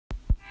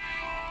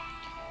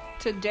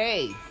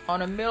Today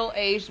on a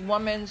middle-aged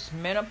woman's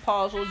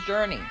menopausal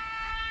journey.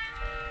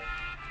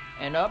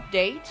 An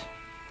update.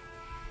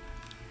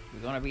 We're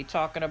going to be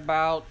talking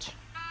about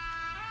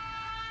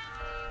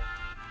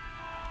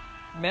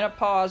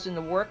menopause in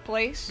the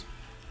workplace,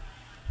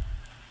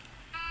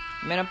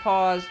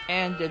 menopause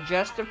and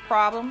digestive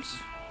problems,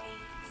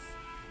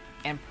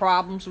 and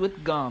problems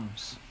with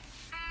gums.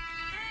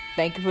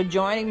 Thank you for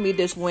joining me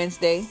this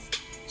Wednesday.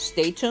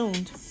 Stay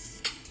tuned.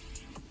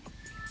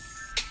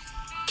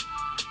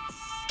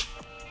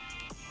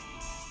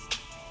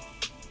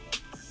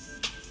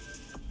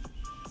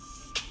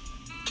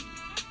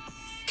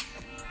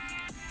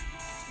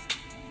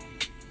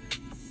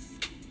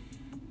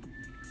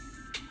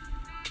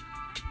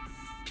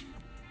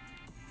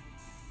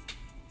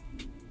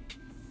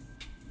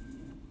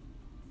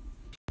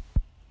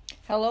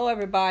 Hello,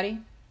 everybody.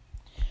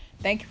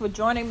 Thank you for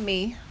joining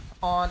me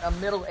on a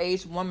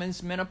middle-aged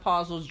woman's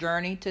menopausal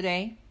journey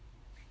today.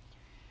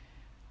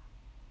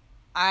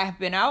 I've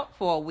been out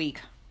for a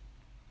week.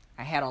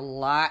 I had a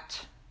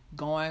lot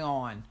going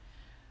on.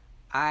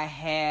 I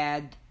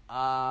had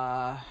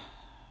a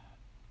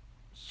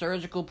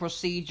surgical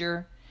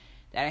procedure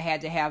that I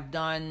had to have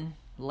done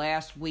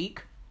last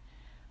week.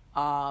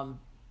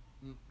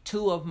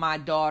 Two of my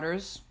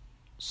daughters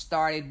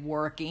started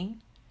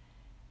working.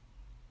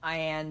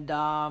 And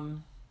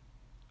I'm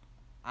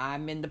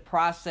in the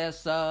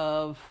process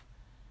of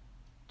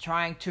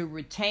trying to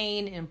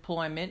retain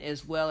employment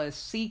as well as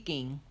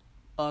seeking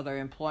other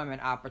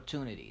employment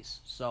opportunities.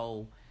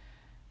 So,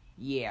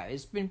 yeah,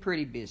 it's been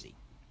pretty busy.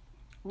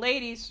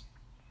 Ladies,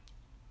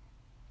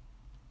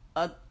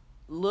 a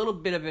little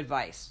bit of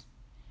advice.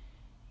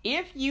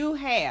 If you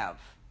have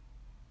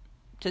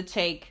to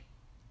take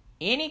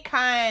any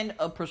kind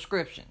of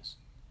prescriptions,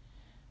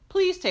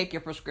 please take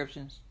your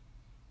prescriptions.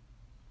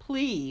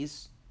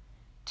 Please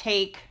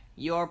take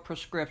your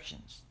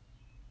prescriptions.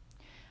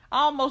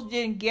 I almost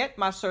didn't get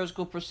my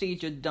surgical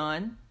procedure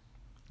done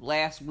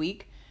last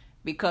week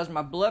because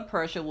my blood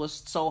pressure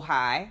was so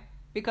high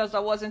because I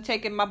wasn't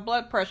taking my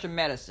blood pressure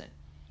medicine.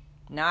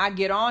 Now I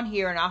get on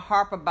here and I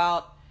harp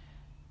about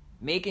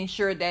making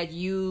sure that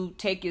you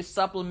take your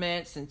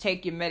supplements and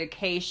take your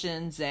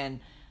medications and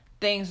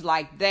things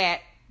like that.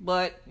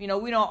 But, we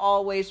don't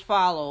always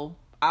follow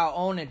our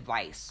own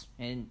advice.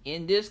 And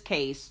in this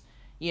case,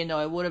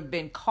 it would have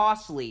been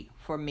costly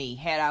for me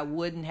had I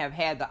wouldn't have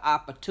had the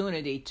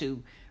opportunity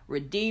to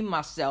redeem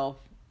myself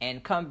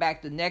and come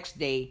back the next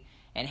day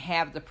and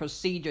have the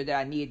procedure that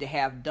I needed to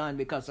have done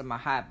because of my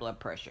high blood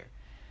pressure.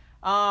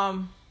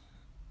 I'm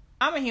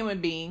a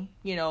human being,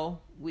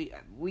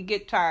 we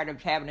get tired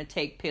of having to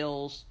take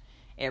pills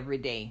every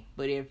day.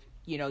 But if,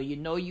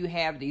 you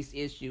have these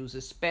issues,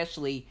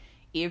 especially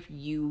if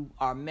you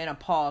are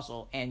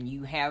menopausal and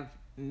you have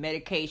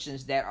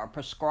medications that are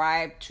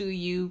prescribed to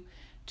you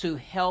to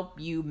help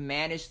you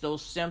manage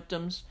those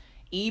symptoms,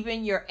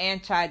 even your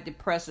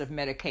antidepressive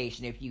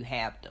medication if you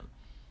have them.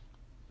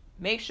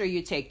 Make sure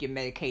you take your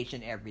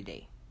medication every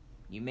day.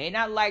 You may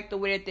not like the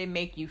way that they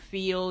make you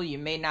feel. You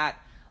may not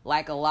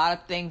like a lot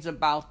of things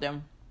about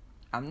them.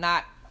 I'm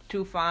not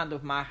too fond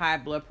of my high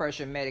blood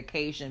pressure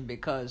medication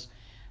because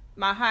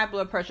my high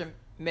blood pressure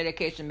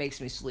medication makes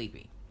me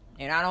sleepy.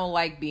 And I don't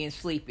like being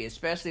sleepy,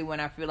 especially when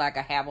I feel like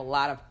I have a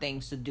lot of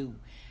things to do.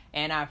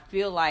 And I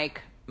feel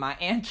like my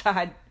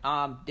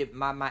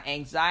my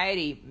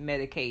anxiety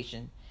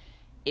medication,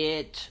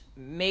 it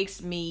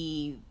makes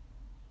me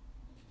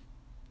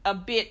a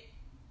bit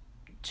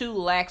too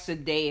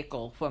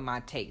lackadaisical for my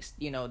taste.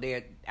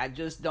 I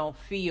just don't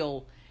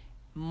feel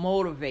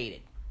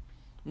motivated.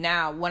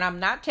 Now, when I'm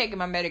not taking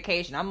my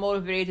medication, I'm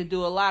motivated to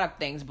do a lot of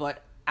things,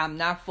 but I'm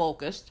not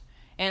focused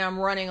and I'm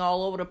running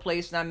all over the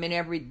place and I'm in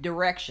every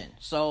direction.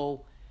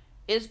 So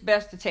it's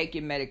best to take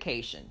your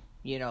medication.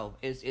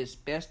 It's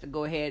best to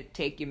go ahead,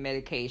 take your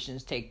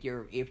medications,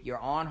 if you're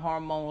on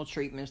hormonal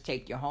treatments,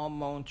 take your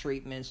hormone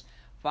treatments,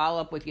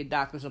 follow up with your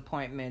doctor's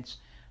appointments,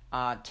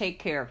 take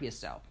care of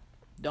yourself.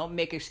 Don't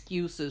make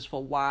excuses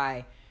for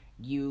why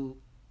you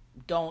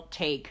don't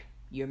take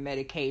your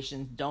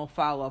medications, don't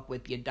follow up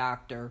with your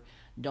doctor,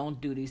 don't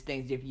do these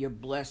things if you're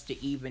blessed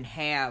to even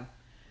have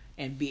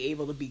and be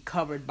able to be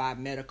covered by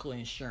medical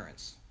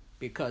insurance,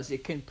 because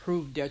it can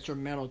prove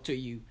detrimental to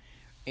you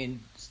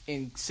in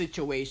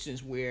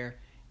situations where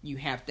you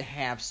have to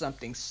have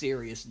something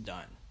serious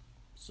done.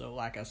 So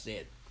like I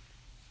said,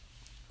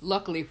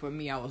 luckily for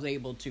me, I was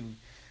able to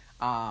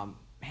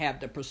have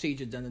the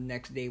procedure done the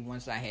next day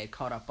once I had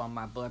caught up on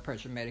my blood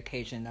pressure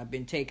medication. I've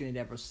been taking it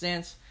ever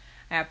since.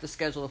 I have to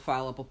schedule a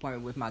follow-up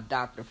appointment with my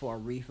doctor for a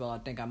refill. I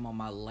think I'm on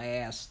my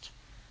last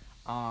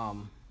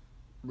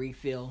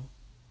refill.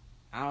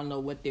 I don't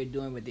know what they're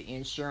doing with the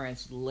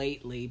insurance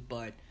lately,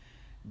 but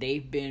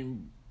they've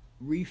been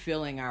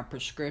refilling our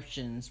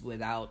prescriptions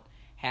without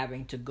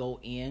having to go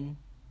in,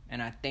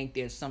 and I think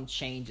there's some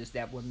changes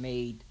that were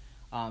made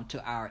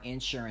to our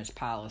insurance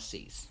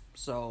policies.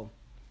 So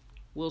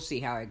we'll see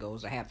how it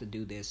goes. I have to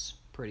do this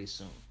pretty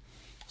soon.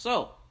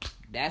 So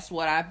that's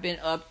what I've been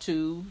up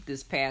to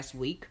this past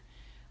week.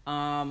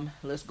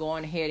 Let's go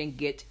on ahead and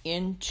get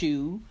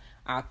into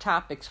our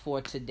topics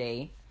for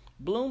today.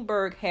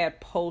 Bloomberg had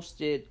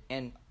posted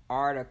an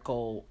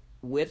article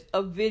with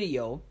a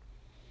video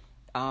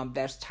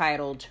that's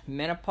titled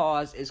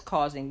 "Menopause is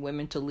Causing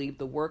Women to Leave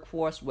the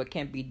Workforce. What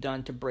Can Be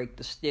Done to Break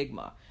the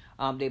Stigma?"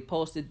 They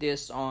posted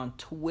this on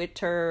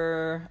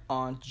Twitter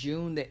on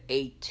June the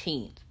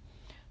 18th.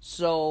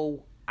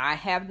 So I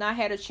have not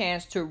had a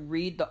chance to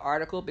read the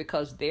article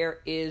because there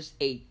is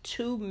a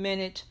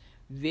 2-minute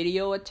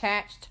video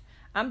attached.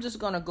 I'm just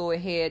going to go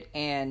ahead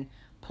and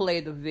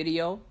play the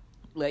video,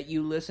 let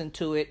you listen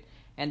to it,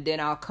 and then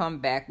I'll come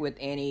back with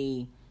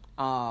any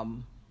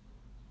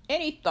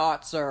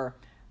thoughts or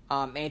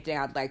anything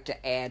I'd like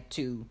to add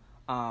to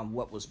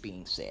what was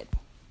being said.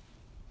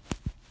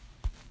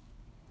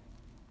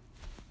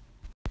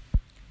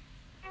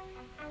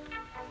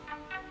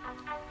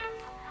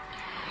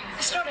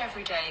 It's not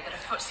every day that a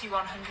FTSE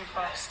 100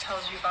 boss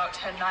tells you about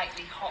her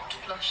nightly hot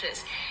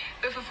flushes,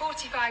 but for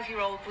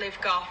 45-year-old Liv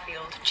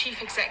Garfield,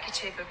 Chief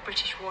Executive of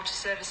British water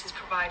services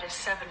provider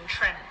Severn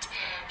Trent,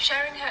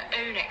 sharing her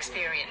own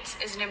experience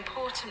is an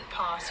important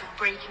part of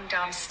breaking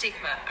down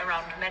stigma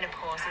around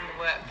menopause in the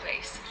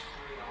workplace.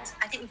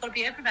 I think we've got to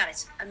be open about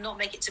it and not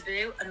make it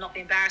taboo and not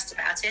be embarrassed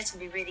about it and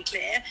be really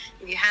clear.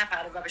 If you have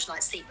had a rubbish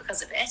night's sleep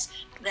because of it,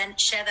 then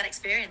share that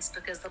experience,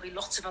 because there'll be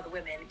lots of other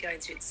women going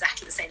through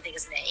exactly the same thing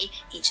as me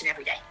each and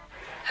every day.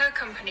 Her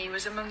company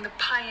was among the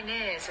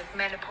pioneers of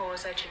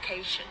menopause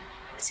education.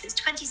 It was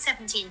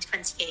 2017 to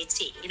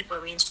 2018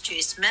 when we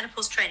introduced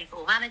menopause training for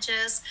all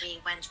managers. We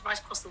went right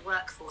across the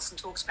workforce and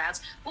talked about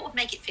what would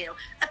make it feel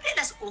a bit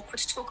less awkward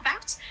to talk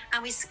about.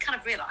 And we kind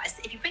of realised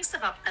that if you bring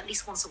stuff up at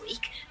least once a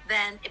week,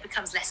 then it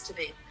becomes less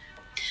taboo.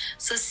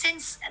 So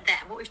since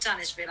then, what we've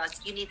done is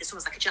realised you need this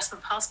almost like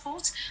adjustment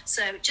passport.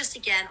 So just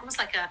again, almost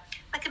like a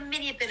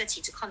mini ability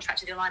to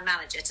contract with your line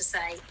manager to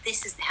say,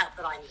 this is the help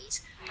that I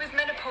need. With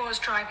menopause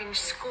driving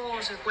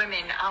scores of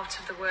women out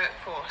of the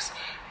workforce,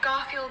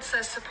 Garfield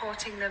says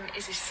supporting them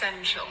is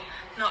essential,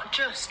 not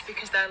just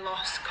because their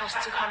loss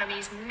costs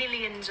economies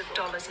millions of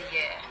dollars a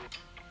year.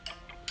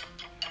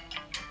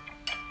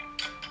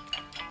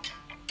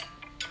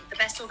 The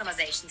best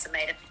organisations are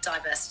made up of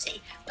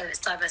diversity, whether it's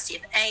diversity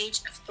of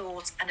age, of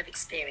thought and of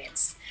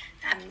experience.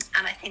 And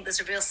I think there's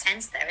a real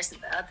sense there,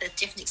 isn't there, that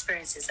different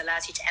experiences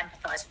allows you to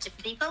empathise with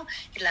different people,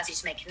 it allows you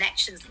to make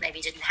connections that maybe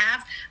you didn't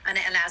have, and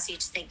it allows you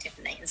to think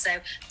differently. And so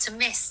to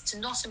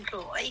not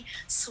employ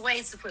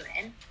swathes of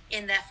women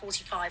in their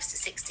 45s to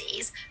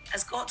 60s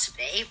has got to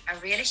be a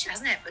real issue,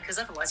 hasn't it? Because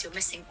otherwise you're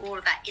missing all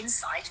of that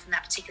insight from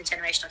that particular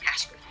generational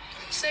category.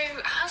 So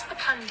has the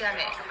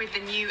pandemic, with the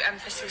new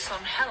emphasis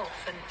on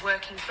health and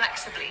working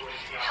flexibly,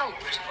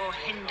 helped or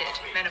hindered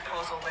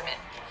menopausal women?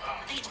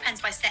 I think it depends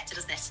by sector,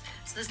 doesn't it?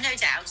 So there's no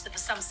doubt that for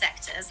some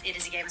sectors it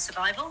is a game of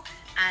survival,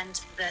 and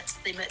that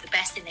the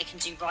best thing they can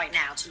do right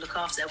now to look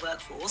after their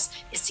workforce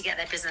is to get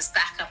their business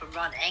back up and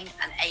running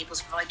and able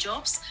to provide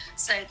jobs.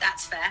 So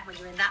that's fair when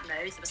you're in that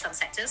mode for some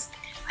sectors.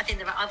 I think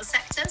there are other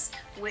sectors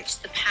which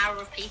the power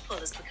of people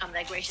has become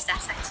their greatest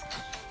asset.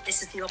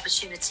 This is the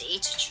opportunity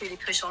to truly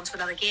push on to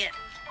another gear.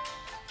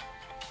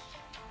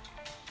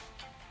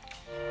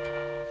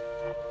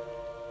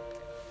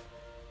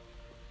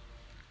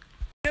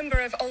 The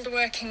number of older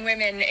working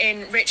women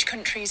in rich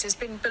countries has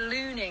been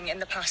ballooning in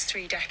the past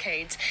 3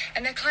 decades,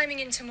 and they're climbing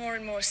into more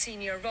and more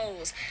senior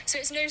roles. So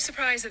it's no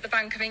surprise that the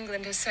Bank of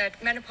England has said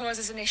menopause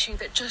is an issue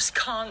that just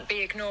can't be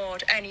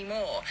ignored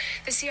anymore.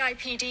 The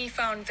CIPD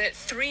found that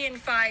 3 in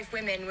 5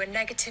 women were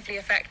negatively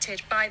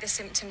affected by the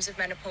symptoms of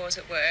menopause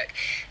at work.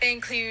 They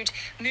include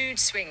mood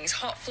swings,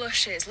 hot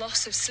flushes,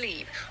 loss of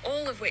sleep,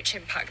 all of which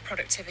impact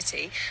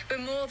productivity. But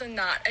more than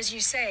that, as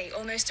you say,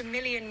 almost 1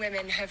 million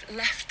women have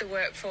left the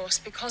workforce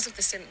because of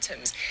the symptoms.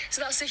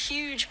 So that's a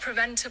huge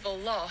preventable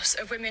loss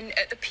of women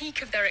at the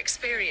peak of their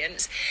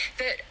experience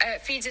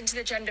that feeds into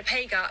the gender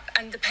pay gap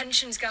and the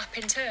pensions gap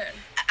in turn.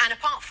 And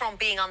apart from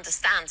being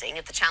understanding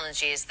of the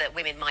challenges that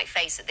women might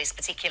face at this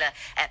particular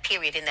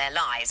period in their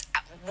lives,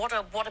 what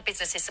are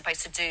businesses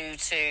supposed to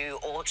do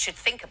or should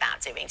think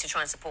about doing to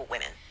try and support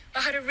women? I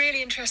had a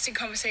really interesting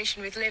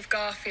conversation with Liv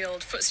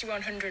Garfield, FTSE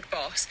 100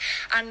 boss,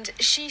 and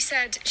she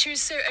said she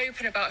was so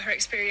open about her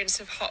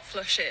experience of hot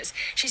flushes.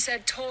 She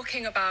said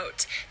talking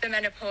about the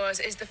menopause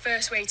is the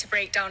first way to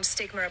break down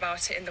stigma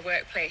about it in the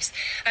workplace.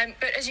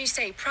 But as you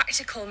say,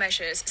 practical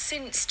measures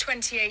since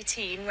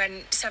 2018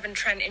 when Severn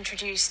Trent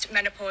introduced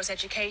menopause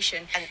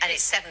education. And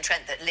it's Severn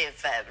Trent that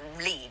Liv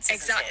leads, isn't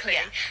Exactly.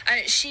 it?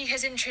 Yeah. She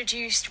has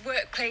introduced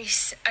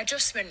workplace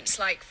adjustments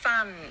like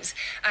fans,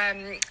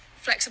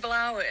 flexible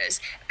hours,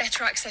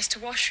 better access to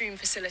washroom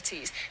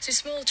facilities. So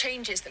small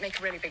changes that make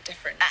a really big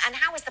difference. And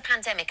how has the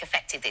pandemic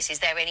affected this? Is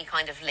there any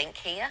kind of link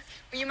here?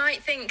 Well, you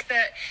might think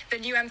that the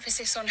new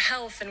emphasis on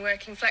health and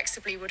working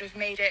flexibly would have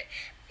made it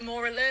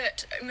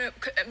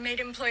made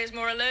employers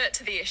more alert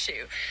to the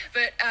issue.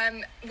 But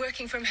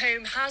working from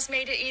home has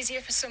made it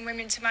easier for some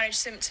women to manage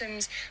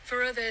symptoms.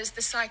 For others,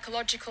 the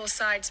psychological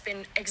side's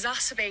been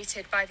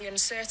exacerbated by the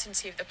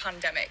uncertainty of the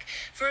pandemic.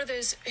 For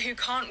others who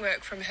can't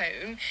work from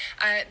home,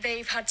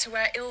 they've had to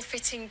wear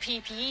ill-fitting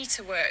PPE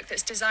to work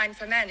that's designed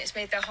for men. It's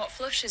made their hot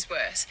flushes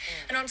worse.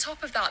 And on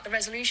top of that, the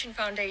Resolution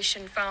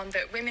Foundation found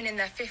that women in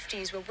their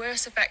 50s were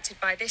worse affected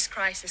by this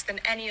crisis than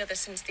any other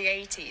since the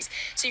 80s.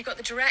 So you've got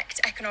the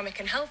direct economic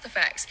and health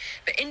effects,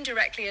 but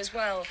indirectly as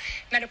well,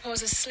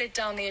 menopause has slid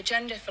down the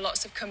agenda for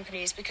lots of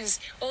companies because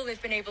all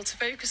they've been able to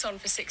focus on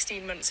for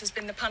 16 months has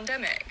been the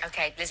pandemic.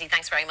 Okay, Lizzie,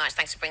 thanks very much.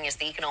 Thanks for bringing us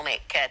the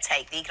economic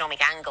the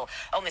economic angle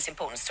on this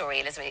important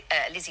story.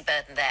 Lizzie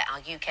Burden there, our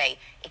UK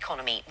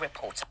economy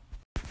reporter.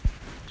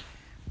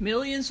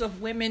 Millions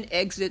of women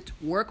exit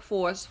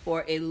workforce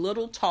for a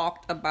little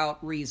talked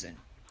about reason.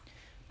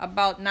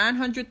 About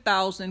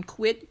 900,000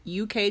 quit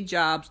UK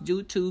jobs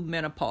due to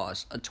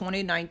menopause, a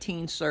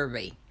 2019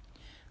 survey.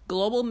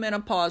 Global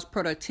menopause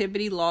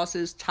productivity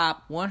losses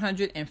top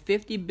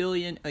 150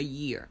 billion a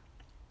year.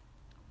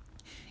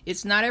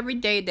 It's not every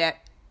day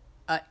that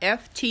a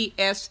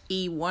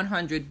FTSE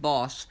 100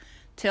 boss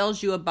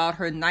tells you about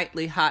her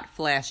nightly hot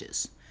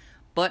flashes.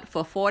 But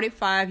for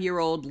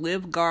 45-year-old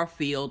Liv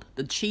Garfield,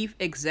 the chief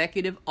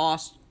executive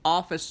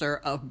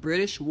officer of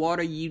British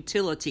water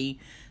utility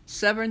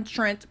Severn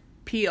Trent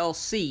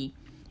plc,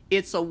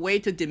 it's a way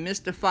to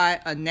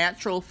demystify a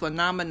natural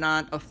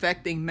phenomenon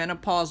affecting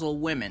menopausal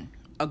women,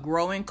 a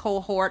growing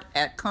cohort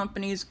at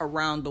companies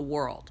around the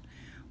world.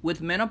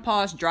 With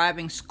menopause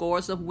driving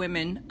scores of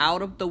women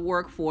out of the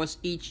workforce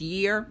each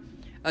year,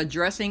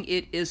 addressing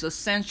it is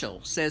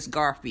essential, says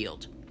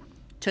Garfield.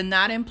 To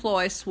not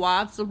employ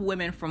swaths of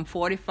women from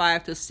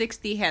 45 to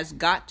 60 has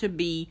got to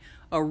be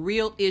a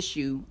real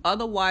issue,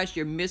 otherwise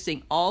you're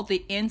missing all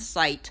the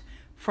insight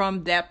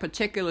from that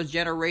particular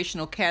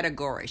generational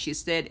category, she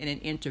said in an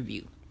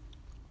interview.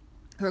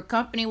 Her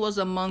company was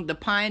among the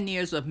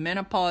pioneers of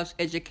menopause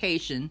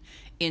education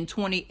in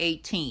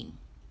 2018.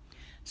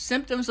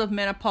 Symptoms of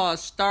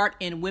menopause start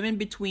in women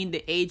between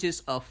the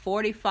ages of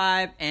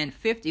 45 and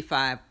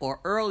 55 or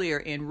earlier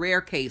in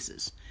rare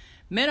cases.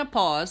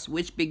 Menopause,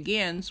 which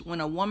begins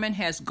when a woman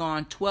has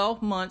gone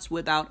 12 months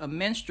without a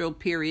menstrual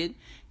period,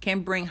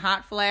 can bring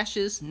hot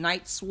flashes,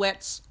 night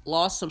sweats,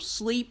 loss of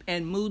sleep,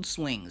 and mood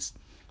swings.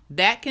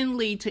 That can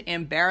lead to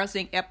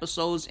embarrassing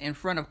episodes in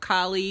front of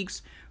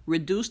colleagues,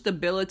 reduced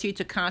ability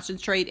to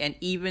concentrate, and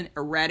even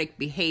erratic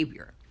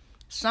behavior.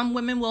 Some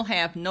women will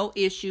have no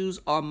issues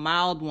or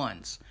mild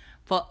ones.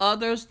 For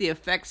others, the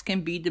effects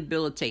can be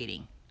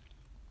debilitating.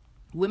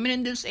 Women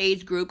in this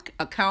age group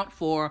account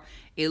for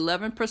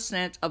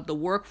 11% of the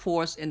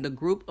workforce in the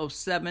group of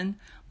 7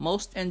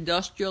 most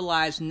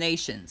industrialized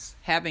nations,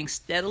 having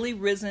steadily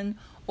risen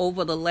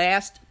over the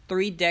last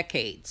 3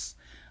 decades.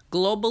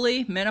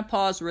 Globally,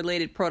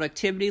 menopause-related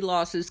productivity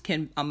losses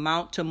can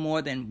amount to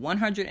more than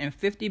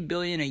 $150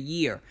 billion a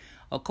year,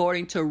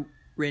 according to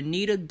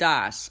Renita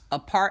Das, a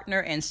partner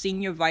and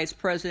senior vice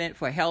president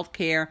for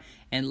healthcare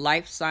and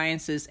life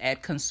sciences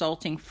at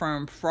consulting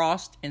firm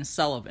Frost &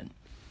 Sullivan.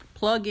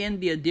 Plug in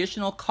the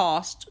additional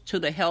cost to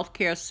the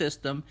healthcare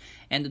system,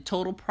 and the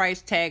total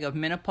price tag of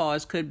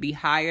menopause could be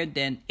higher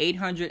than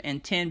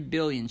 $810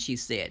 billion, she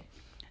said.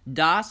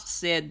 Das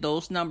said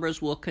those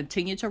numbers will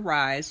continue to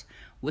rise,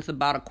 with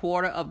about a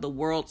quarter of the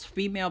world's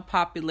female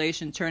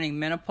population turning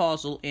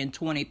menopausal in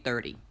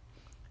 2030.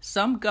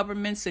 Some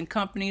governments and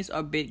companies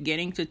are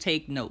beginning to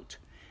take note.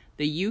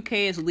 The UK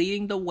is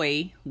leading the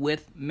way,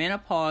 with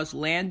menopause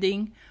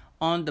landing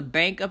on the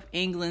Bank of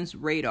England's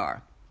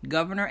radar.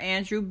 Governor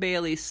Andrew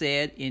Bailey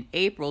said in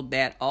April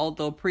that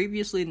although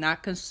previously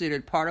not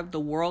considered part of the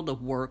world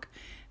of work,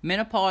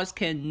 menopause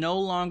can no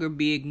longer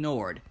be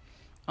ignored.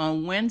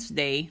 On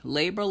Wednesday,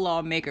 Labor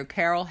lawmaker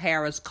Carol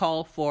Harris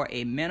called for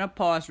a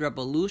menopause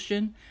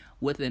revolution,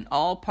 with an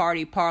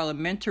all-party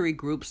parliamentary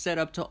group set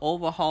up to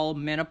overhaul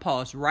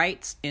menopause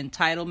rights,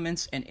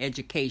 entitlements, and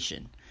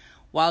education.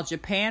 While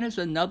Japan is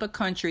another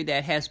country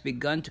that has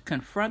begun to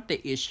confront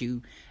the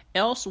issue,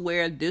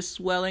 elsewhere this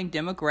swelling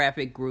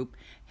demographic group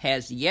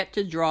has yet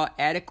to draw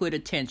adequate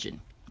attention.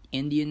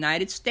 In the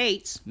United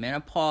States,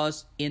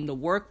 menopause in the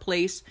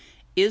workplace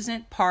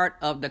isn't part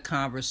of the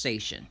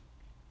conversation.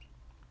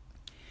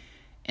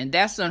 And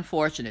that's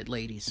unfortunate,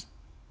 ladies.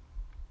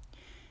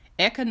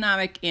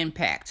 Economic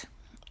impact.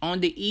 On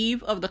the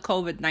eve of the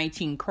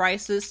COVID-19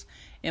 crisis,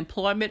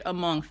 employment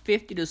among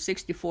 50 to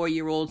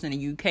 64-year-olds in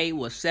the UK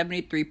was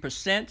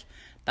 73%,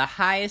 the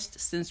highest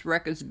since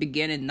records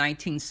began in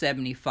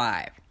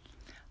 1975.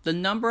 The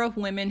number of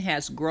women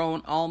has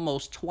grown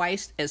almost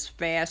twice as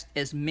fast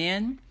as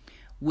men,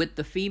 with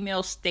the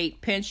female state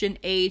pension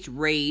age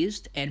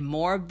raised and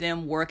more of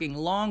them working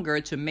longer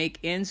to make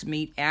ends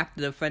meet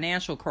after the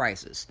financial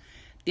crisis.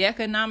 The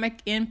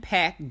economic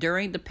impact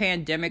during the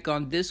pandemic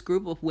on this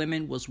group of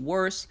women was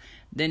worse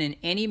than in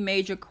any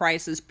major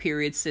crisis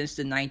period since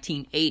the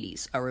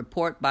 1980s, a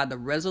report by the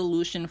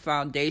Resolution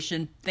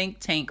Foundation think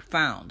tank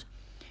found.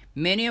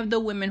 Many of the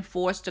women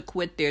forced to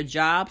quit their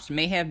jobs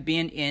may have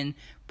been in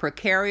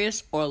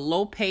precarious or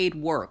low-paid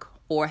work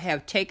or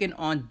have taken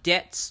on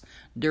debts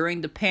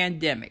during the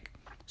pandemic.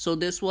 So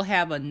this will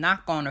have a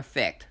knock-on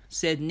effect,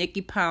 said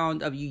Nikki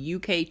Pound of the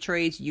UK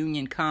Trades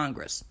Union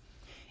Congress.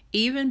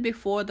 Even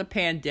before the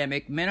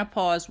pandemic,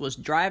 menopause was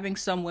driving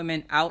some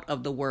women out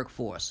of the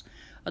workforce.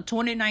 A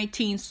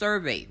 2019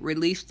 survey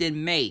released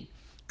in May,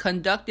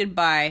 conducted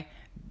by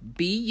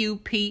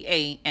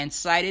BUPA and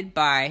cited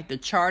by the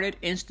Chartered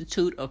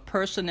Institute of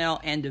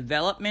Personnel and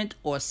Development,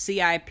 or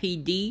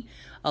CIPD,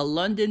 a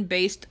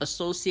London-based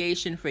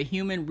association for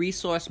human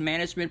resource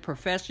management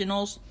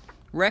professionals,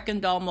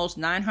 reckoned almost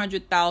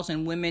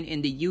 900,000 women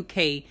in the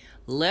UK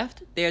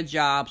left their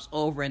jobs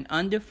over an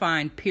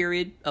undefined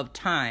period of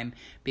time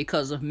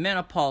because of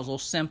menopausal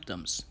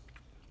symptoms.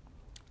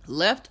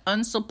 Left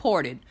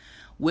unsupported,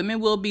 women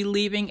will be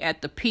leaving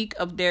at the peak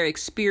of their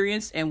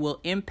experience and will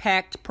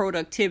impact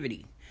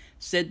productivity,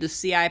 said the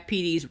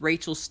CIPD's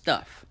Rachel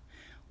Stuff.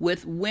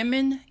 With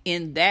women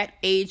in that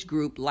age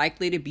group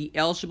likely to be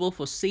eligible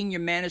for senior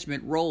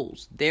management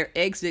roles, their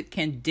exit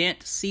can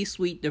dent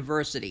C-suite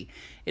diversity.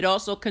 It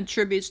also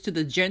contributes to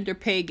the gender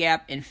pay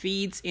gap and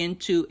feeds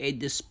into a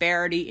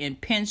disparity in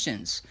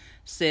pensions,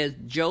 says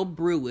Joe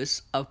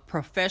Brewis, a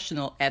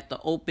professional at the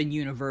Open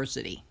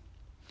University.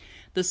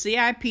 The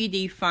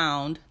CIPD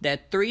found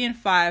that 3 in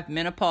 5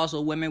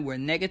 menopausal women were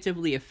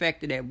negatively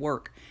affected at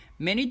work.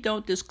 Many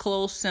don't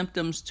disclose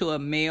symptoms to a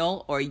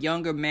male or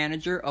younger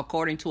manager,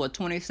 according to a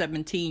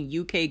 2017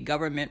 UK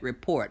government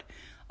report.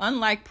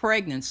 Unlike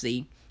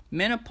pregnancy,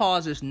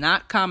 menopause is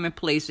not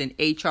commonplace in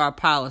HR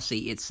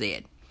policy, it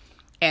said.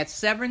 At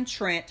Severn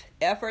Trent,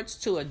 efforts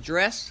to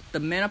address the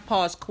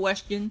menopause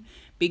question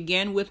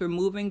began with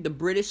removing the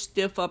British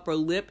stiff upper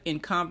lip in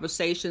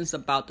conversations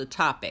about the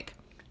topic.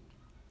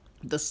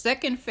 The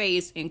second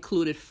phase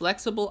included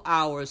flexible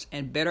hours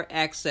and better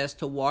access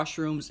to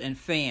washrooms and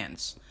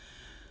fans.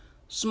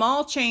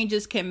 Small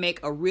changes can make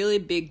a really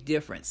big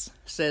difference,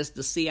 says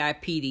the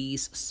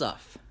CIPD's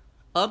SUF.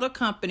 Other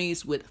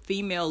companies with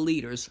female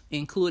leaders,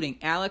 including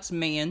Alex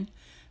Mann,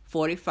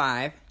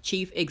 45,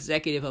 Chief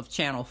Executive of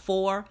Channel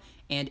 4,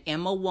 and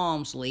Emma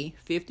Walmsley,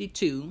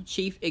 52,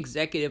 Chief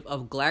Executive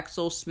of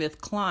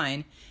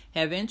GlaxoSmithKline,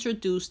 have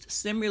introduced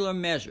similar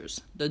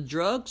measures. The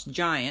drugs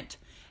giant,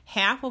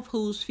 half of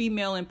whose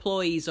female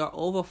employees are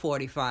over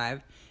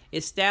 45,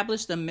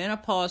 established a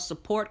menopause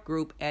support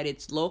group at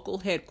its local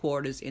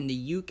headquarters in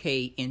the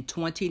UK in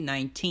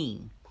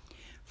 2019.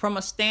 From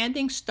a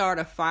standing start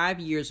of 5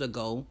 years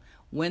ago,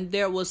 when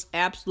there was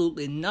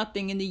absolutely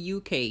nothing in the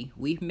UK,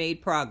 we've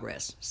made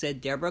progress, said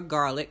Deborah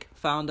Garlick,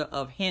 founder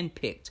of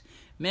Henpicked,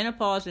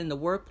 Menopause in the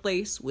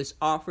Workplace, which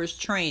offers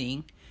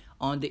training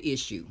on the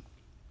issue.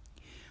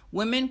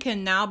 Women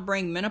can now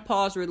bring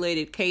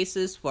menopause-related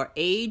cases for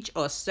age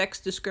or sex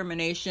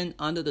discrimination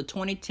under the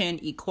 2010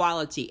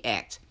 Equality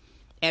Act.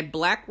 At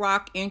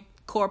BlackRock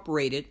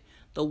Incorporated,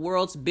 the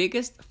world's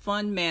biggest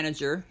fund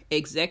manager,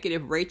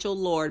 executive Rachel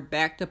Lord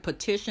backed a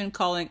petition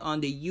calling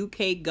on the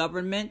UK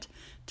government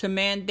to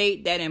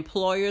mandate that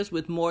employers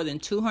with more than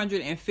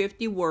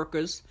 250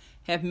 workers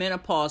have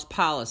menopause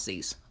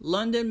policies.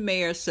 London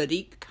Mayor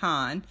Sadiq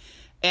Khan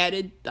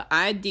added the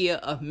idea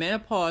of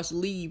menopause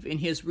leave in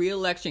his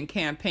re-election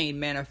campaign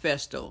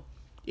manifesto.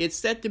 It's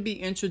set to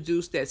be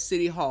introduced at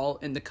City Hall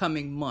in the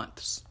coming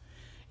months.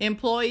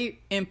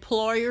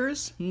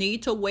 Employers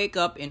need to wake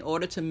up in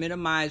order to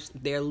minimize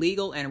their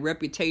legal and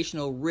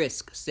reputational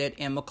risk, said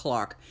Emma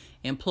Clark,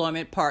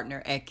 employment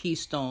partner at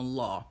Keystone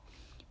Law.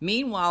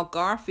 Meanwhile,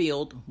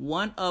 Garfield,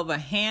 one of a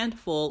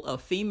handful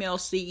of female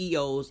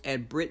CEOs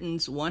at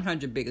Britain's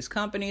 100 biggest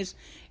companies,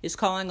 is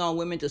calling on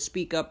women to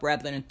speak up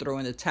rather than throw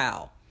in the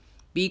towel.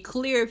 Be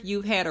clear if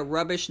you've had a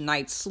rubbish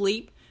night's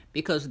sleep,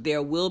 because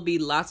there will be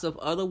lots of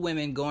other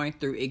women going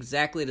through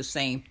exactly the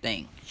same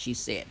thing, she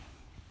said.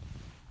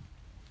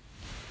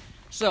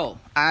 So,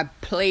 I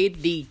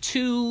played the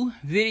 2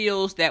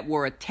 videos that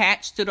were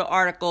attached to the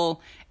article,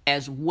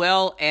 as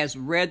well as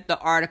read the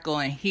article,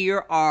 and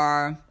here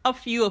are a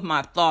few of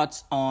my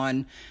thoughts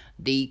on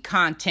the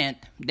content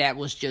that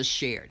was just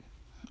shared.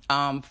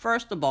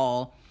 First of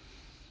all,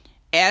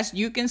 as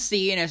you can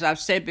see, and as I've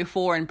said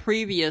before in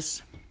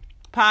previous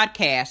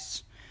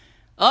podcasts,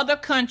 other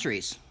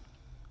countries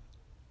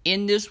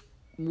in this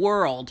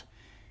world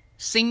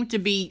seem to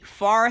be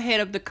far ahead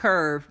of the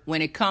curve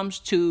when it comes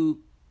to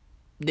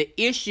the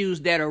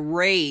issues that are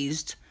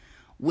raised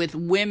with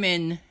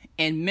women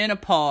and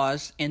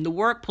menopause in the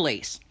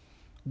workplace,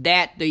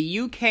 that the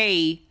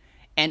UK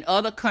and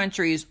other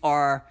countries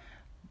are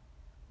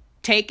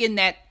taking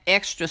that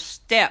extra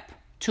step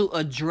to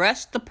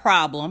address the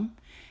problem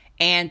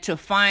and to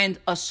find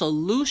a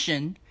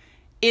solution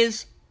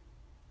is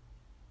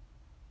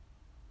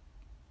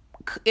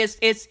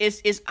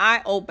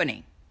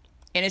eye-opening,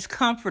 and it's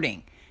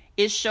comforting.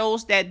 It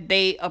shows that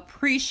they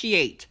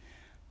appreciate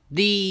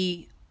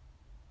the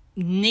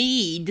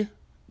need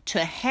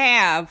to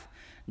have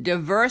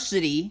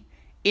diversity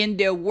in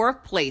their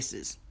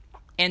workplaces,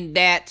 and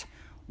that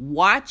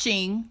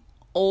watching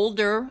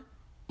older,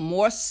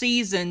 more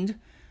seasoned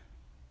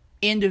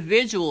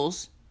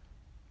individuals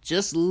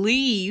just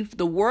leave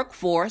the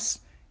workforce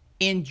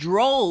in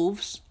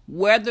droves,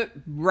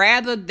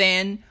 rather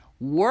than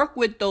work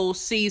with those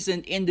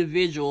seasoned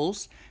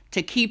individuals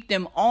to keep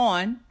them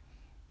on,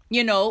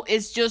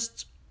 it's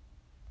just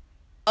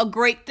a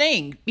great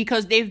thing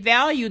because they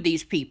value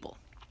these people.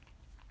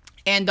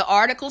 And the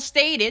article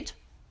stated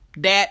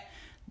that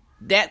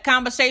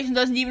conversation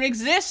doesn't even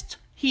exist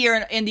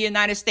here in the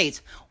United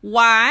States.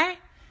 Why?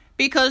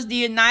 Because the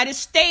United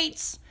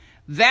States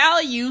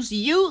values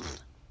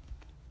youth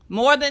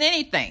more than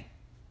anything.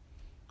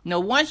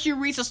 Once you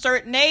reach a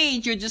certain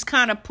age, you're just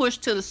kind of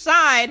pushed to the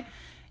side,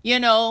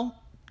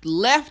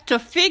 left to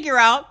figure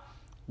out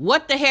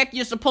what the heck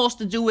you're supposed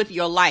to do with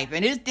your life.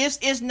 And this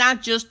is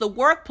not just the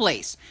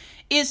workplace.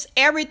 It's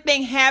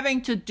everything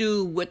having to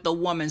do with the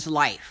woman's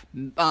life.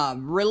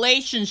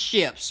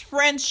 Relationships,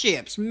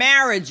 friendships,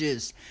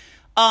 marriages,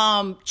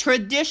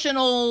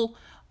 traditional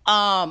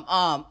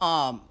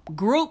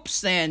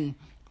groups and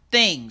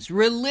things,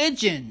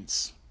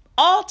 religions,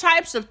 all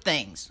types of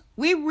things.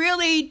 We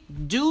really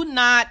do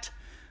not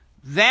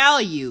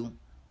value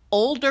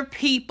older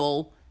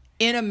people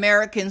in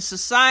American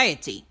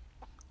society.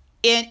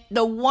 And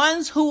the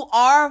ones who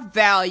are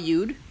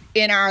valued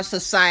in our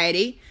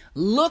society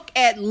look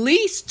at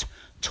least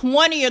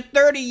 20 or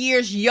 30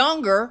 years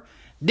younger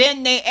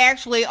than they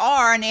actually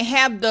are, and they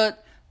have the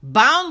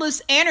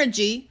boundless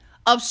energy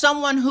of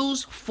someone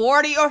who's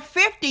 40 or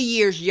 50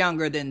 years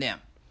younger than them.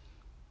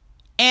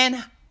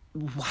 And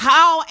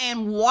how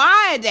and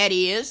why that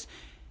is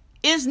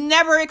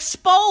never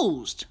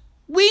exposed.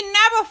 We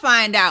never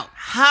find out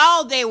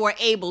how they were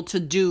able to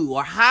do,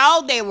 or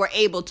how they were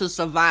able to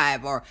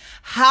survive, or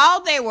how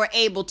they were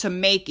able to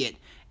make it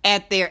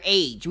at their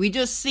age. We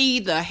just see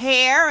the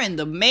hair and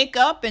the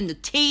makeup and the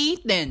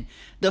teeth and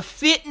the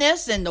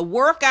fitness and the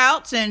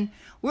workouts, and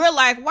we're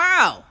like,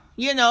 wow,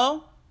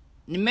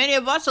 many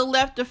of us are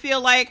left to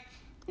feel like,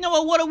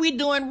 what are we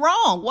doing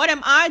wrong? What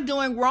am I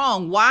doing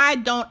wrong? Why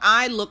don't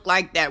I look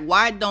like that?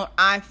 Why don't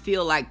I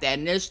feel like that?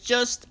 And it's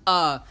just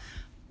a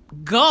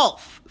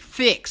gulf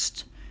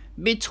fixed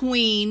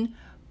between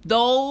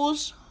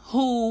those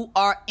who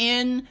are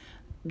in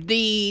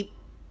the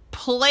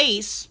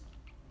place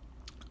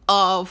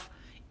of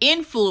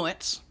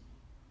influence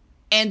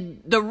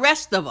and the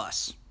rest of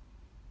us.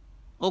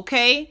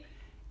 Okay?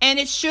 And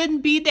it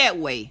shouldn't be that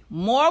way.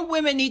 More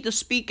women need to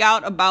speak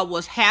out about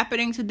what's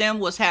happening to them,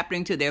 what's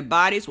happening to their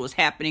bodies, what's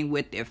happening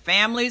with their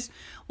families,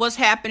 what's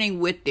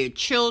happening with their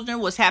children,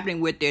 what's happening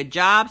with their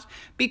jobs,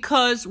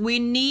 because we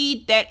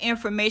need that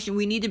information.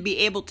 We need to be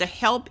able to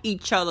help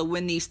each other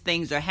when these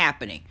things are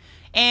happening.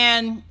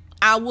 And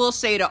I will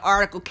say the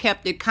article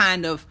kept it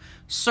kind of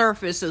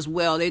surface as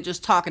well. They're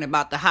just talking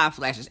about the hot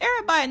flashes.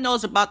 Everybody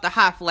knows about the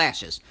hot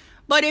flashes.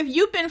 But if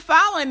you've been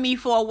following me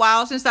for a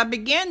while, since I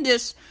began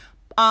this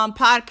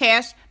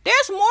podcast,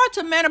 there's more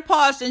to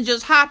menopause than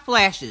just hot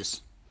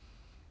flashes.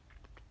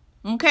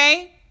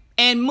 Okay?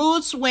 And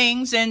mood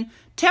swings and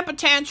temper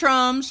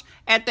tantrums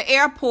at the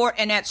airport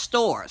and at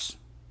stores.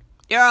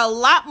 There are a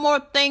lot more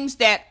things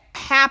that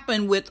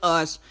happen with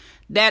us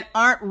that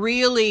aren't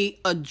really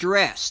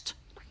addressed.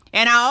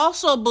 And I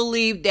also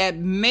believe that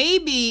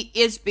maybe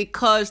it's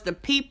because the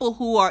people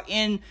who are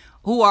in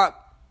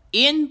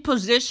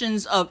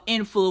positions of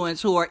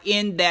influence, who are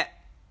in that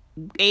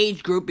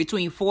age group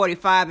between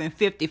 45 and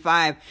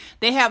 55,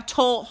 they have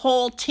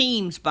whole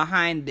teams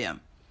behind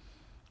them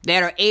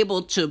that are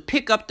able to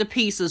pick up the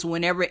pieces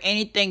whenever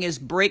anything is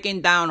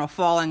breaking down or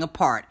falling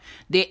apart.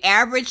 The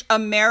average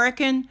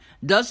American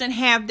doesn't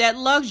have that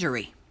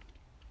luxury.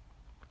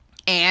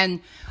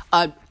 And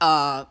a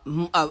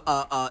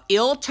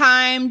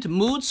ill-timed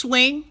mood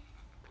swing,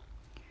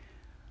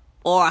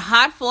 or a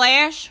hot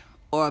flash,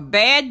 or a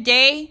bad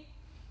day,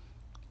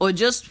 or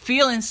just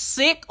feeling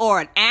sick,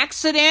 or an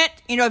accident,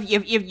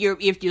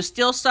 if you're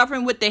still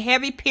suffering with the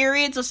heavy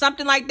periods or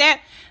something like that,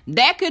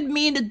 that could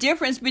mean the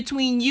difference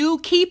between you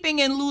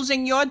keeping and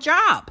losing your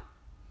job.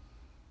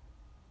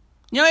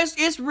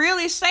 It's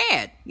really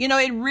sad.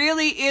 It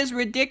really is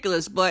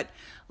ridiculous. But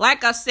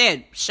like I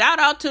said, shout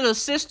out to the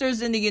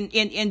sisters in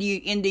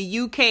the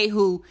UK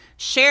who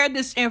shared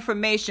this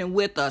information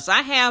with us.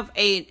 I have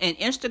an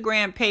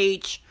Instagram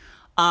page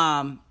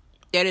that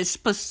is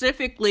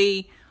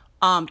specifically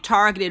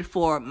targeted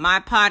for my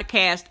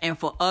podcast and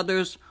for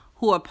others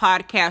who are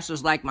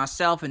podcasters like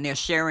myself, and they're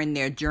sharing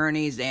their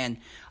journeys and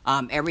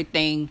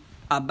everything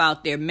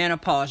about their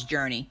menopause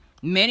journey.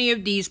 Many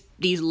of these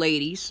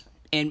ladies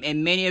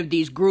and many of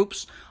these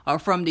groups are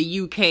from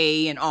the UK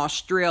and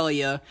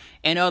Australia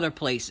and other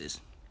places.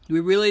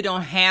 We really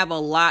don't have a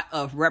lot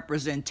of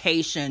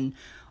representation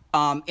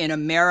in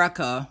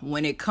America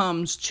when it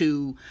comes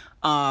to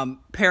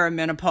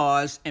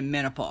perimenopause and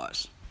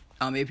menopause.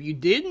 If you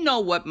didn't know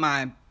what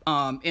my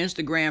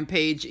Instagram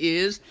page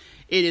is,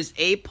 it is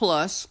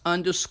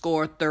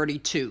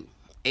A+_32.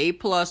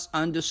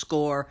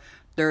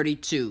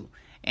 A+_32.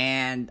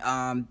 And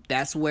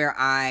that's where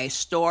I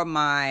store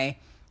my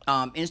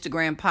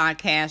Instagram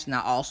podcast, and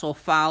I also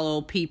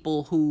follow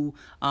people who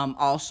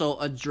also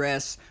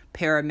address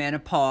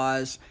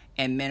perimenopause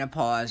and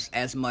menopause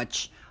as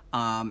much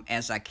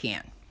as I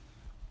can.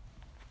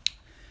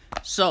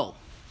 So,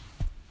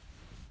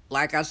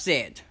 like I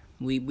said,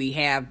 we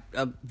have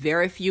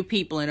very few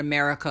people in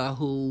America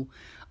who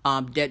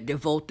that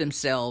devote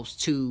themselves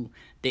to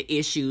the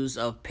issues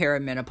of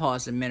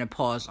perimenopause and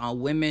menopause on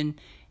women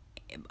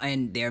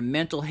and their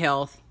mental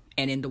health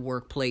and in the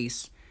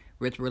workplace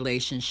with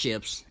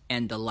relationships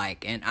and the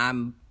like. And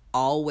I'm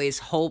always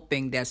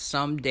hoping that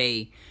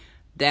someday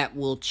that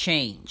will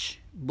change.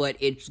 But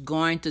it's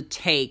going to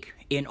take,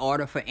 in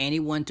order for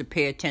anyone to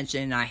pay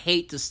attention, and I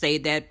hate to say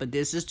that, but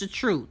this is the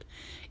truth,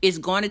 it's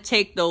going to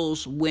take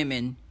those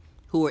women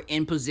who are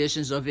in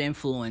positions of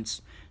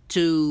influence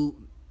to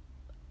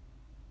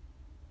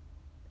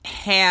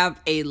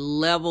have a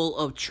level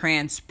of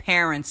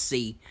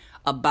transparency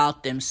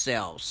about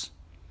themselves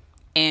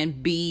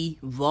and be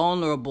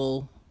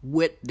vulnerable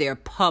with their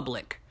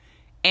public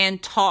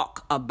and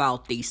talk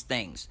about these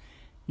things.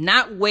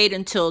 Not wait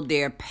until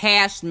they're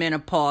past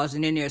menopause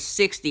and in their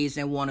 60s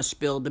and want to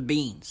spill the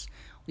beans.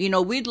 You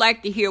know, we'd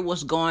like to hear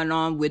what's going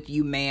on with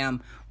you,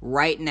 ma'am,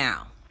 right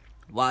now.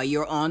 While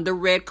you're on the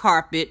red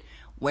carpet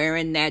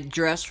wearing that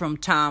dress from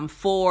Tom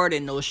Ford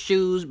and those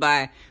shoes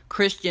by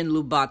Christian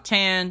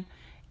Louboutin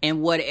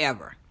and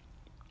whatever.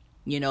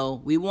 You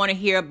know, we want to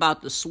hear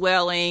about the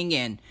swelling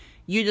and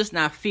you're just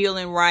not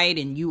feeling right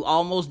and you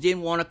almost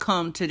didn't want to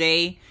come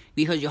today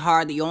because you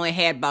only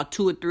had about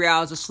 2 or 3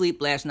 hours of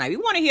sleep last night. We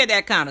want to hear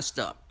that kind of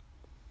stuff.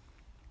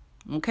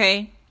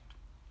 Okay?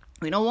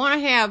 We don't want to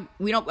have,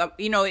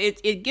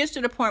 it gets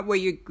to the point where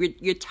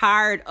you're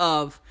tired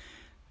of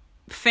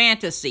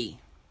fantasy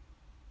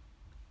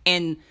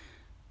and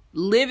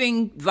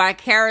living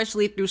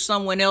vicariously through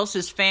someone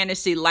else's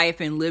fantasy life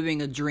and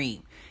living a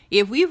dream.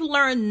 If we've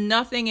learned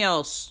nothing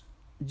else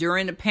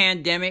during the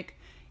pandemic,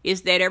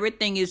 is that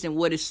everything isn't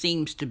what it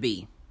seems to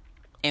be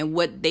and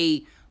what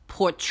they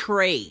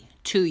portray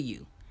to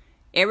you.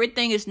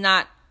 Everything is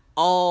not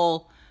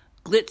all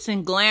glitz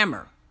and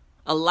glamour.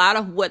 A lot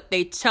of what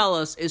they tell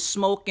us is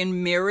smoke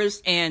and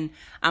mirrors, and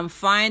I'm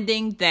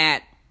finding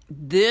that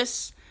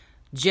this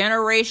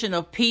generation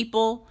of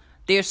people,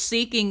 they're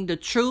seeking the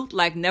truth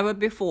like never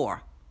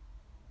before.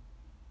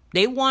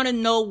 They want to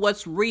know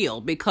what's real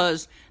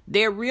because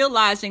they're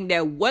realizing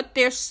that what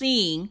they're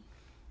seeing,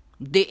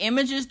 the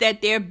images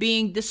that they're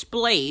being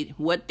displayed,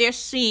 what they're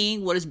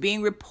seeing, what is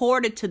being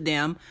reported to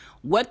them,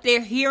 what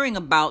they're hearing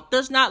about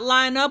does not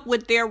line up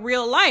with their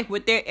real life,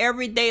 with their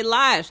everyday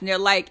lives. And they're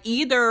like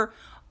either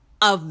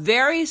a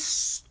very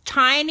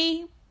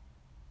tiny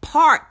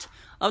part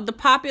of the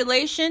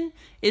population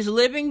is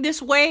living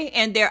this way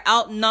and they're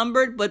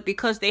outnumbered, but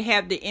because they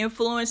have the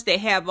influence, they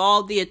have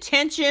all the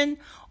attention,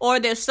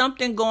 or there's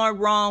something going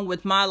wrong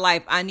with my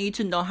life. I need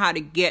to know how to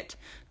get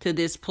to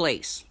this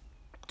place.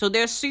 So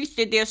they're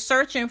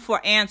searching for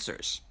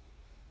answers.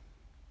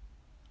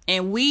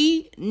 And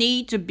we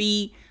need to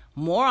be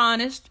more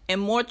honest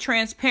and more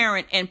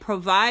transparent and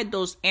provide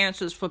those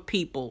answers for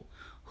people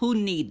who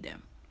need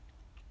them.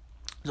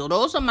 So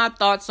those are my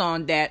thoughts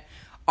on that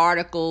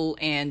article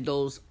and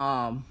those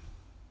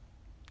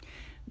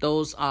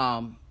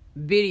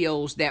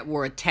videos that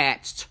were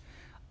attached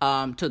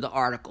to the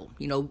article.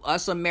 You know,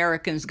 us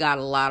Americans got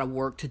a lot of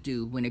work to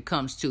do when it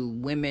comes to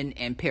women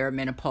and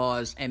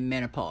perimenopause and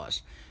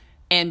menopause.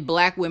 And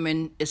black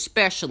women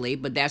especially,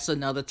 but that's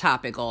another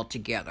topic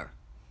altogether.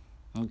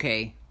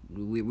 Okay?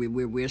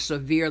 We're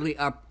severely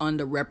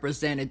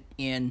underrepresented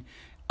in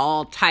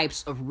all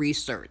types of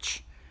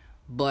research.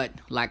 But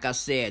like I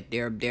said,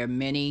 there are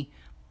many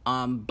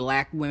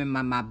black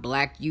women, my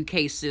black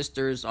UK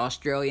sisters,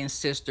 Australian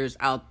sisters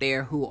out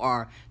there who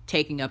are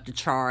taking up the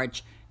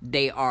charge.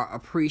 They are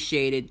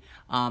appreciated.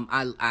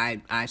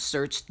 I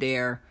search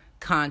their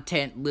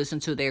content, listen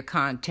to their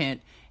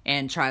content,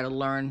 and try to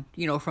learn,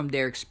 from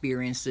their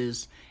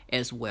experiences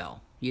as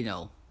well.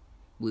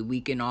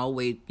 We can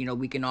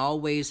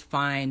always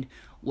find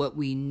what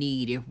we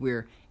need if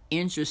we're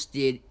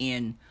interested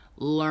in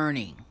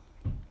learning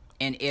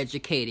and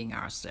educating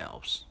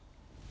ourselves.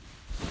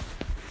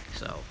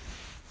 So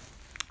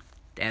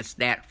that's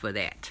that for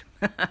that.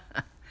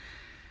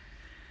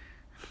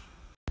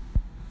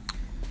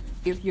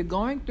 If you're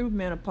going through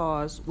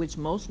menopause, which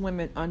most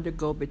women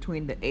undergo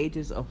between the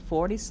ages of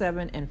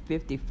 47 and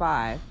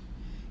 55,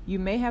 you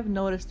may have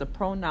noticed a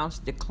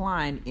pronounced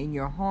decline in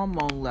your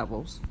hormone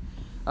levels,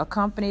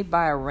 accompanied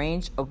by a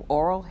range of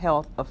oral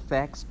health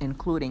effects,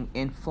 including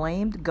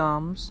inflamed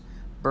gums,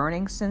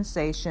 burning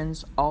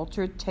sensations,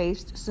 altered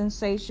taste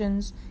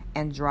sensations,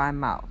 and dry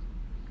mouth.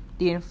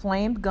 The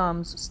inflamed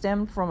gums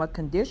stem from a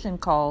condition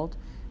called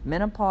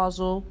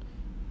menopausal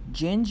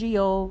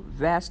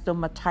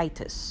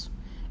gingiovastomatitis.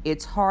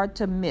 It's hard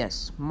to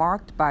miss,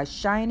 marked by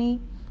shiny,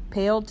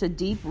 pale to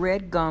deep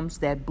red gums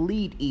that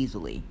bleed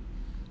easily.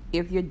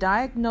 If you're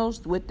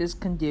diagnosed with this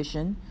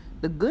condition,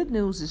 the good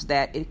news is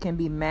that it can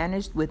be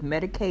managed with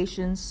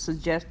medications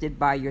suggested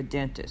by your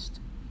dentist.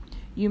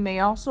 You may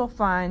also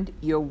find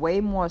you're way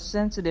more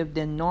sensitive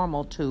than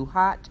normal to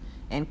hot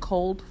and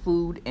cold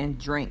food and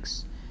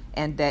drinks,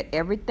 and that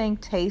everything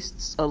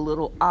tastes a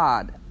little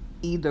odd,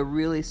 either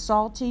really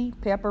salty,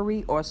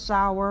 peppery, or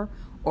sour,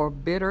 or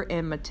bitter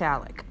and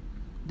metallic.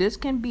 This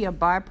can be a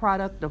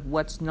byproduct of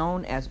what's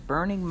known as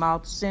burning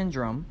mouth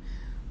syndrome,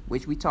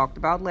 which we talked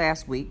about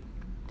last week,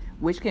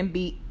 which can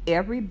be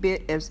every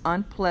bit as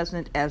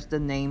unpleasant as the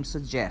name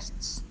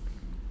suggests,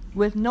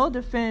 with no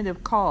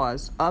definitive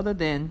cause other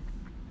than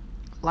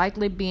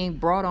likely being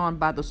brought on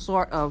by the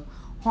sort of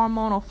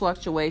hormonal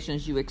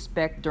fluctuations you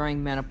expect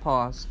during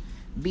menopause.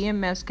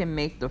 BMS can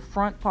make the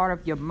front part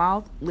of your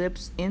mouth,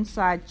 lips,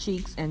 inside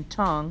cheeks, and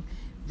tongue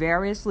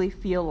variously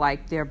feel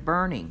like they're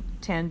burning,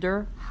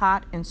 tender,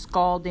 hot and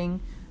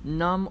scalding,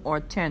 numb, or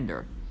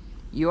tender.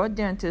 Your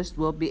dentist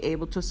will be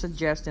able to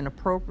suggest an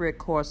appropriate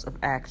course of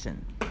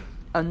action.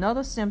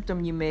 Another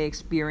symptom you may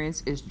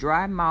experience is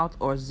dry mouth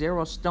or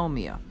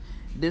xerostomia.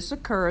 This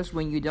occurs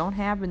when you don't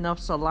have enough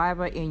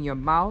saliva in your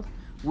mouth,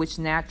 which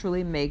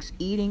naturally makes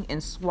eating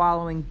and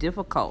swallowing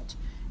difficult,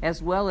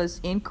 as well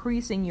as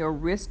increasing your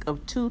risk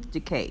of tooth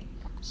decay.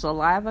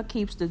 Saliva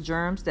keeps the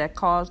germs that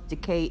cause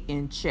decay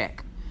in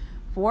check.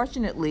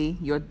 Fortunately,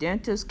 your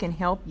dentist can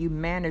help you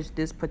manage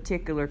this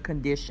particular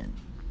condition.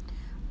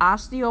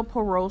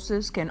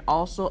 Osteoporosis can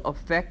also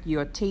affect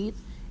your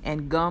teeth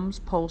and gums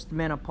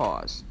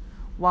post-menopause.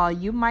 While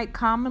you might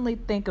commonly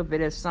think of it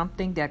as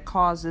something that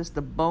causes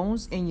the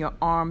bones in your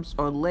arms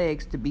or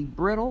legs to be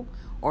brittle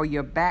or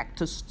your back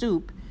to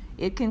stoop,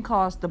 it can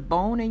cause the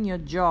bone in your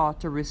jaw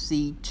to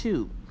recede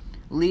too,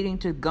 leading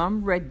to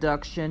gum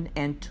reduction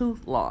and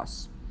tooth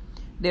loss.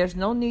 There's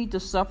no need to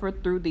suffer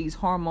through these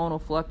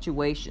hormonal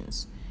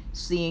fluctuations.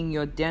 Seeing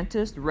your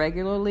dentist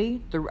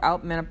regularly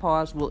throughout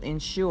menopause will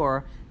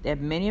ensure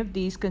that many of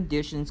these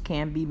conditions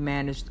can be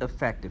managed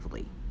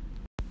effectively.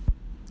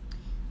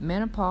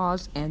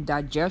 Menopause and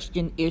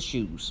digestion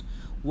issues.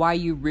 Why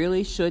you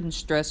really shouldn't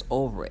stress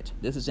over it.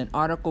 This is an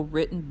article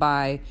written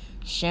by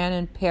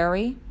Shannon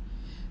Perry,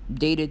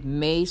 dated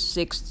May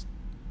 16th,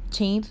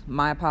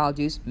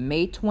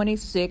 May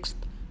 26th,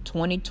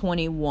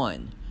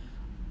 2021.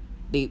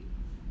 The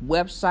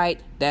website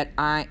that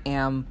I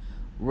am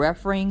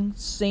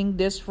referencing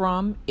this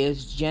from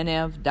is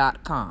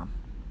genev.com.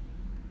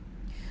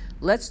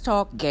 Let's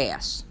talk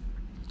gas.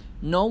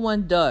 No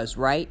one does,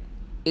 right?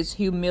 It's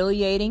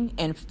humiliating,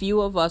 and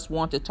few of us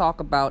want to talk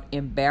about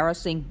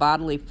embarrassing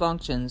bodily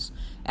functions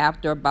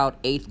after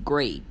about 8th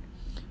grade.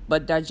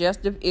 But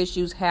digestive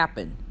issues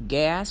happen.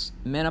 Gas,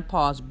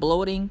 menopause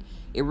bloating,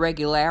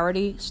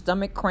 irregularity,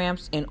 stomach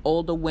cramps in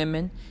older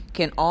women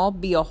can all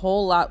be a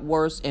whole lot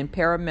worse in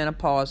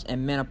perimenopause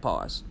and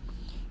menopause.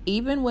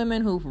 Even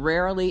women who've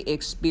rarely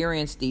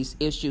experienced these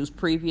issues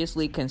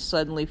previously can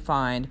suddenly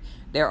find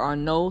there are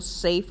no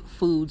safe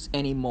foods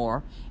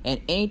anymore, and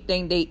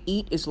anything they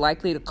eat is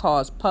likely to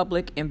cause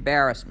public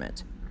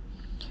embarrassment.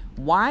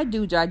 Why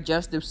do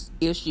digestive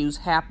issues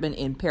happen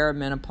in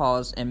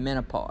perimenopause and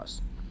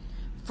menopause?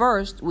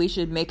 First, we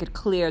should make it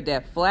clear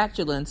that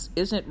flatulence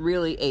isn't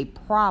really a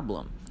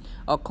problem.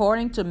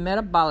 According to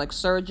metabolic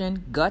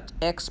surgeon, gut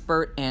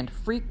expert, and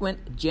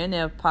frequent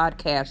Genev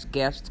podcast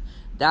guest,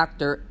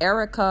 Dr.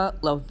 Erica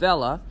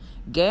Lavella,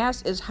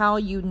 gas is how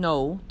you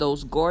know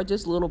those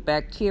gorgeous little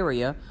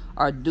bacteria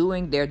are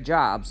doing their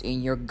jobs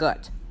in your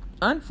gut.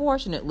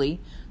 Unfortunately,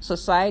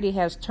 society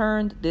has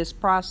turned this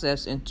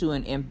process into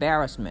an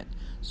embarrassment,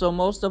 so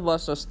most of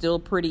us are still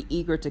pretty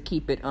eager to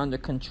keep it under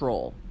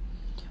control.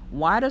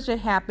 Why does it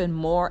happen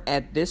more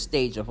at this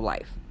stage of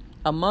life?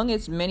 Among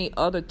its many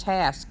other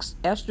tasks,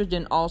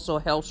 estrogen also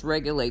helps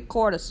regulate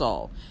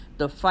cortisol,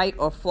 the fight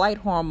or flight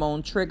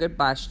hormone triggered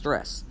by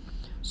stress.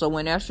 So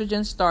when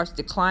estrogen starts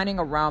declining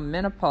around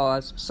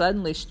menopause,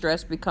 suddenly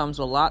stress becomes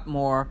a lot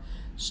more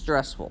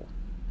stressful.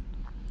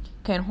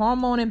 Can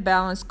hormone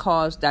imbalance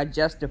cause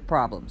digestive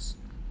problems?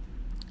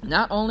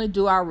 Not only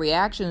do our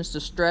reactions to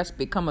stress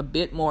become a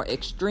bit more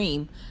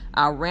extreme,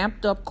 our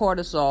ramped up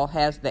cortisol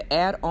has the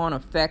add-on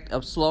effect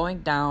of slowing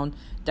down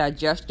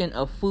digestion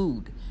of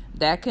food.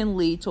 That can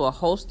lead to a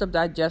host of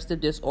digestive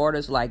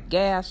disorders like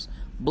gas,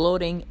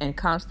 bloating, and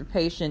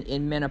constipation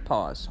in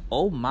menopause.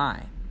 Oh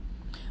my.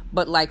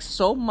 But like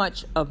so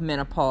much of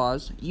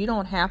menopause, you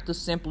don't have to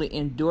simply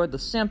endure the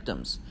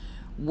symptoms.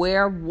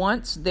 Where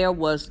once there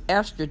was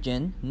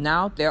estrogen,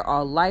 now there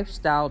are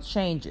lifestyle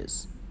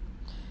changes.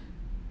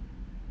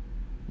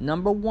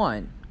 Number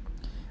 1,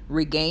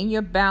 regain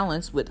your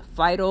balance with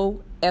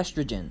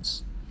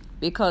phytoestrogens.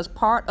 Because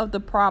part of the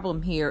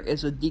problem here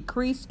is a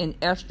decrease in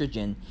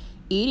estrogen,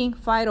 eating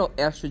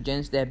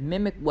phytoestrogens that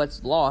mimic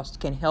what's lost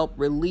can help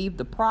relieve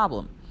the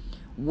problem.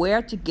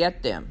 Where to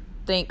get them?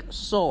 Think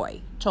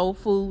soy,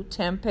 tofu,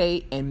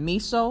 tempeh, and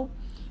miso,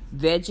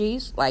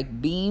 veggies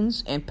like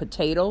beans and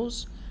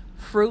potatoes,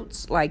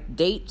 fruits like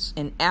dates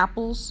and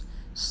apples,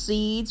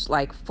 seeds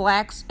like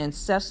flax and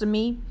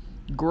sesame,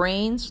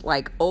 grains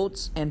like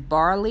oats and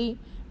barley,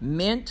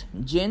 mint,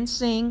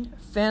 ginseng,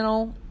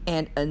 fennel,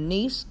 and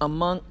anise,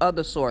 among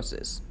other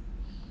sources.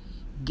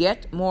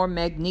 Get more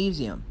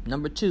magnesium.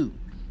 Number 2.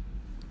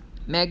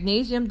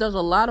 Magnesium does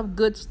a lot of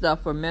good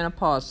stuff for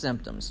menopause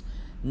symptoms,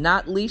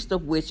 not least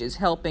of which is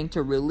helping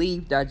to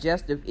relieve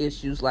digestive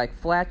issues like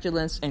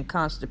flatulence and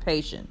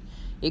constipation.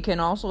 It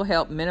can also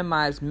help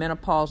minimize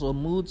menopausal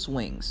mood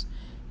swings.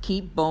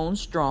 keep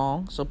bones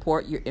strong,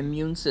 support your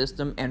immune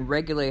system, and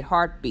regulate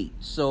heartbeat.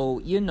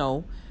 So,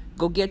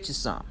 go get you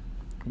some.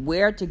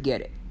 Where to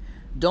get it?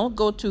 Don't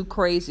go too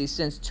crazy,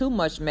 since too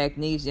much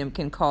magnesium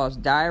can cause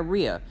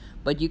diarrhea,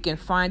 but you can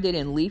find it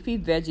in leafy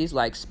veggies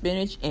like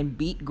spinach and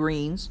beet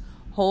greens,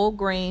 whole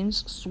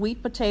grains,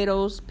 sweet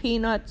potatoes,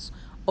 peanuts,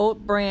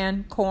 oat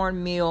bran,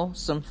 cornmeal,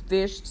 some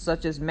fish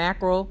such as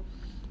mackerel,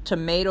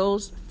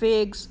 tomatoes,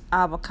 figs,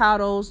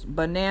 avocados,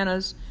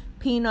 bananas,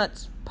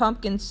 peanuts,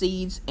 pumpkin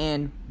seeds,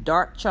 and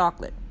dark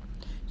chocolate.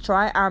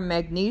 Try our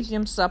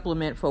magnesium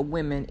supplement for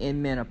women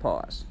in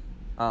menopause.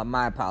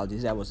 My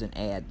apologies, that was an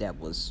ad that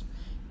was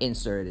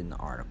inserted in the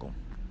article.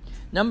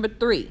 Number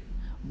 3,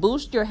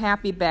 boost your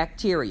happy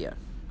bacteria.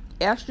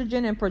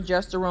 Estrogen and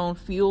progesterone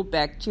fuel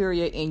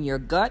bacteria in your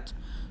gut,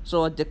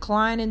 so a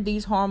decline in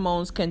these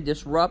hormones can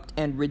disrupt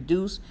and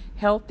reduce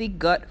healthy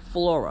gut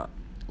flora.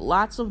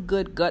 Lots of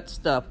good gut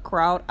stuff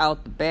crowd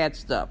out the bad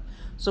stuff.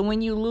 So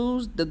when you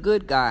lose the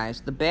good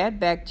guys, the bad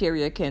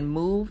bacteria can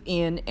move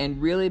in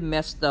and really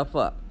mess stuff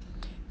up.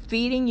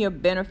 Feeding your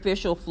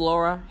beneficial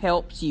flora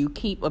helps you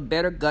keep a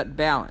better gut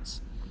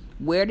balance.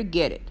 Where to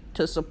get it?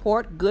 To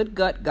support good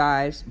gut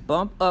guys,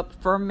 bump up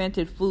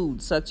fermented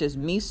foods such as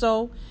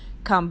miso,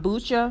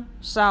 kombucha,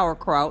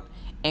 sauerkraut,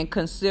 and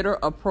consider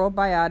a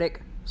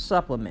probiotic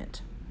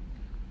supplement.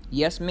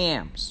 Yes,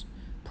 ma'ams.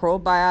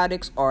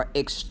 Probiotics are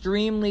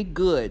extremely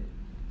good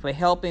for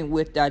helping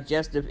with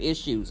digestive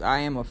issues. I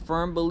am a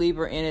firm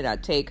believer in it. I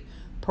take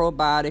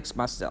probiotics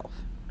myself.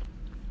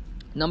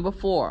 Number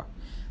 4,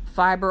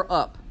 fiber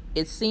up.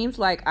 It seems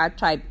like I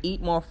type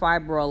eat more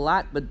fiber a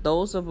lot, but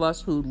those of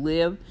us who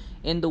live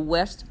in the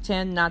West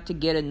tend not to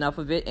get enough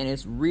of it, and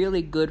it's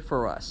really good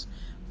for us.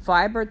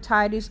 Fiber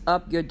tidies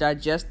up your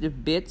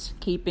digestive bits,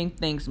 keeping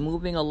things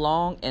moving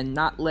along and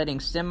not letting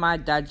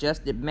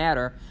semi-digested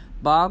matter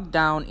bog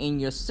down in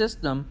your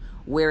system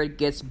where it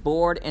gets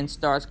bored and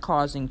starts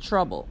causing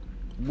trouble.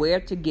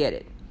 Where to get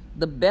it?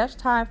 The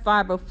best high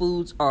fiber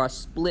foods are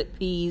split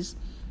peas,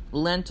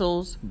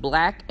 lentils,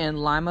 black and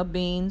lima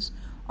beans,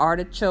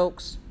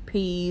 artichokes,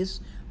 peas,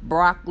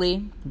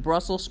 broccoli,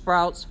 Brussels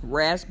sprouts,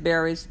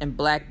 raspberries, and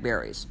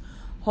blackberries.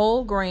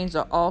 Whole grains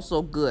are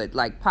also good,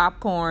 like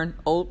popcorn,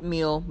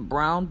 oatmeal,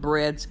 brown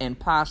breads, and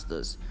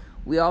pastas.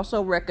 We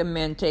also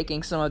recommend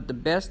taking some of the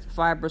best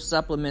fiber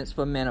supplements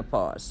for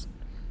menopause.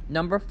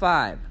 Number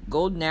 5,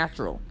 go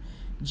natural.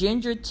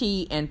 Ginger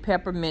tea and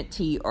peppermint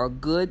tea are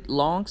good,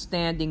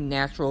 long-standing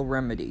natural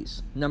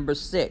remedies. Number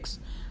 6,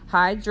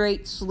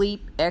 hydrate,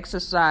 sleep,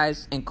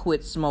 exercise, and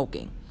quit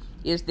smoking.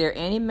 Is there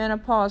any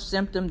menopause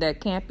symptom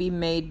that can't be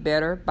made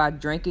better by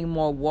drinking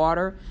more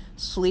water,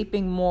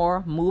 sleeping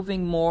more,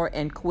 moving more,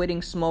 and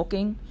quitting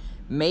smoking?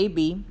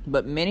 Maybe,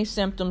 but many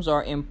symptoms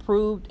are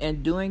improved,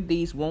 and doing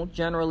these won't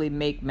generally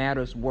make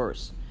matters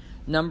worse.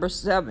 Number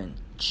 7,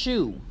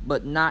 chew,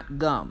 but not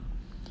gum.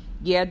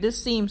 Yeah,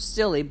 this seems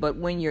silly, but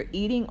when you're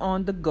eating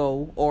on the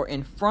go or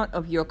in front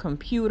of your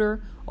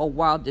computer or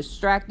while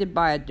distracted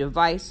by a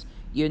device,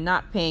 you're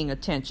not paying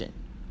attention.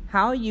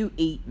 How you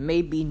eat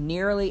may be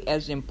nearly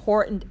as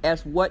important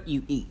as what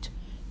you eat.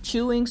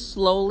 Chewing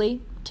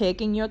slowly,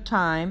 taking your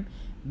time,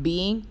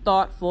 being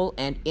thoughtful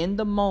and in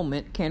the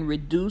moment can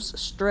reduce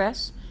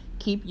stress,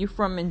 keep you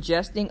from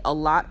ingesting a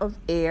lot of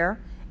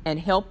air, and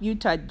help your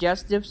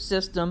digestive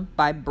system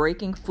by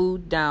breaking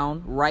food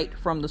down right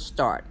from the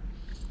start.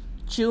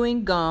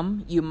 Chewing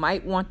gum, you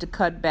might want to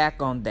cut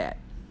back on that.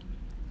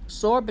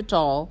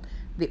 Sorbitol,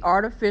 the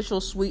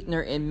artificial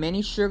sweetener in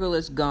many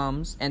sugarless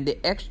gums, and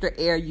the extra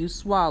air you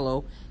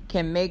swallow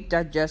can make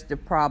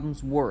digestive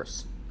problems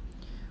worse.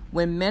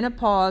 When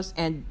menopause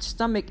and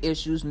stomach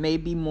issues may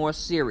be more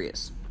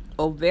serious.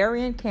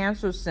 Ovarian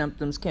cancer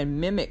symptoms can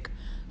mimic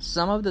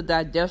some of the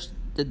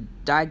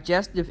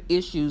digestive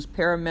issues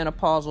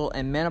perimenopausal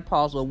and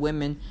menopausal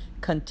women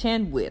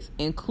contend with,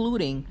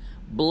 including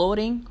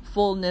bloating,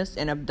 fullness,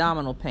 and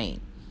abdominal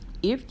pain.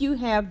 If you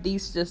have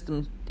these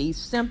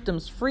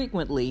symptoms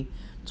frequently,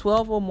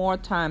 12 or more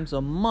times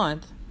a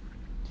month,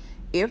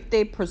 if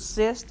they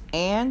persist,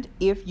 and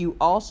if you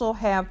also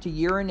have to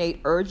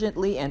urinate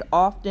urgently and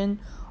often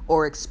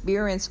or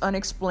experience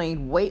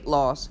unexplained weight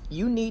loss,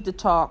 you need to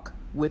talk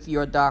with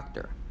your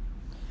doctor.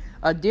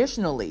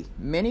 Additionally,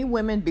 many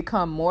women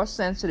become more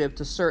sensitive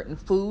to certain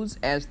foods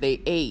as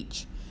they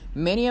age.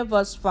 Many of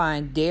us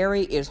find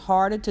dairy is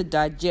harder to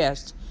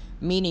digest,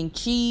 meaning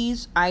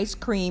cheese, ice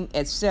cream,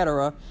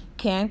 etc.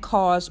 can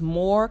cause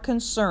more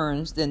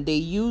concerns than they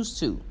used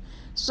to.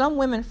 Some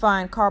women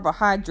find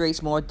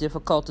carbohydrates more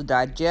difficult to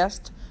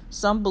digest.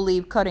 Some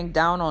believe cutting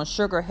down on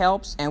sugar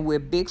helps, and we're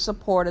big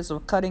supporters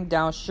of cutting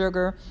down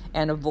sugar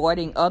and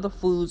avoiding other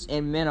foods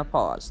in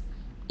menopause.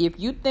 If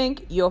you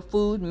think your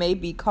food may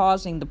be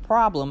causing the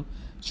problem,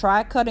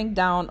 try cutting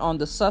down on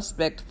the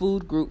suspect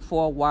food group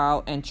for a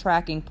while and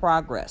tracking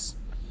progress.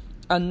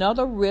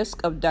 Another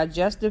risk of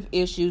digestive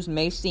issues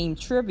may seem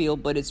trivial,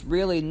 but it's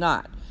really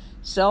not.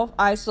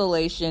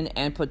 Self-isolation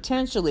and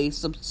potentially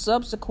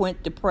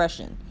subsequent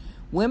depression.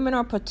 Women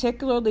are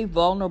particularly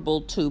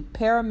vulnerable to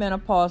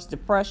perimenopause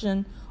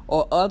depression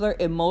or other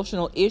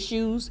emotional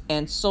issues,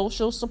 and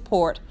social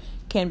support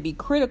can be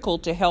critical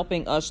to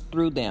helping us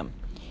through them.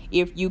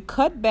 If you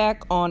cut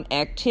back on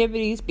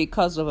activities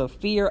because of a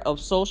fear of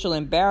social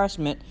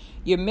embarrassment,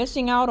 you're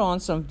missing out on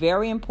some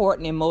very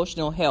important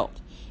emotional health.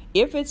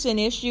 If it's an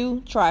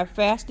issue, try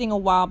fasting a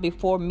while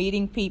before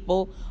meeting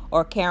people,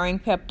 or carrying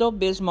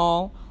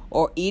Pepto-Bismol,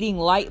 or eating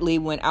lightly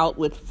when out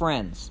with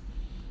friends.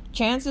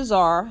 Chances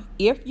are,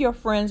 if your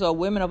friends are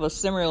women of a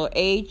similar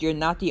age, you're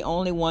not the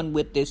only one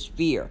with this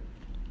fear.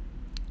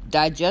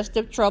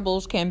 Digestive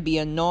troubles can be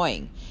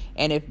annoying,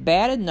 and if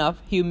bad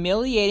enough,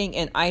 humiliating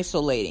and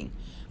isolating.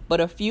 But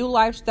a few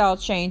lifestyle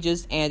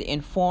changes and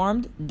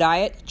informed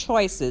diet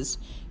choices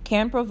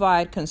can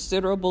provide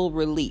considerable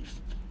relief.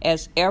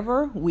 As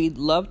ever, we'd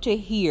love to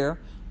hear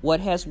what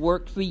has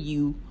worked for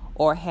you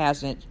or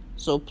hasn't.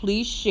 So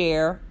please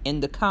share in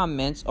the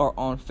comments or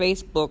on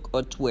Facebook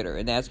or Twitter.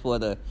 And that's for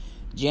the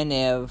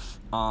Genev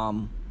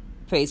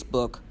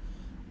Facebook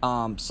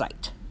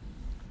site.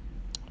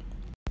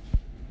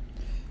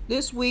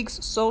 This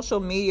week's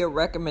social media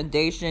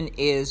recommendation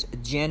is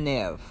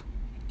Genev.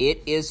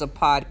 It is a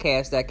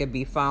podcast that can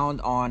be found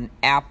on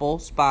Apple,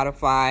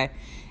 Spotify,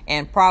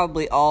 and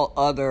probably all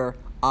other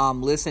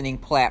listening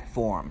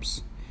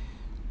platforms.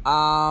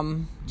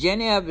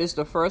 Genev is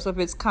the first of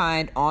its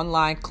kind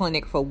online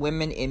clinic for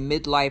women in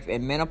midlife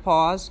and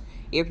menopause.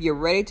 If you're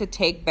ready to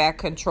take back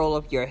control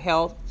of your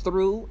health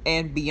through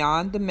and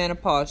beyond the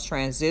menopause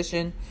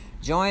transition,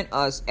 join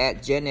us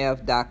at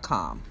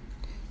genev.com.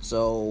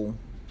 So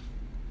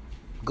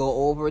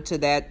go over to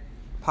that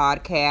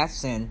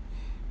podcast and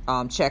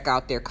check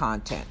out their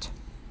content.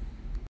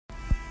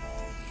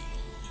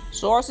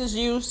 Sources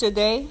used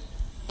today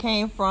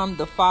came from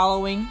the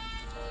following: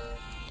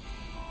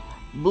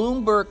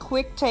 Bloomberg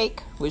Quick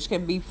Take, which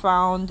can be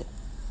found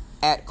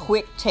at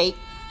Quick Take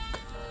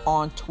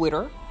on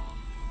Twitter,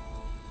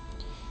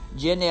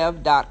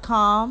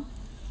 Genev.com,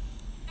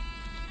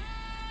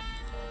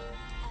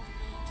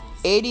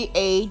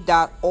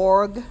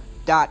 ada.org.au,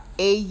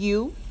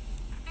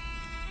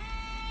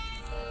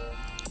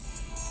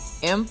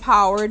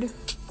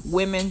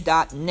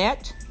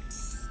 empoweredwomen.net,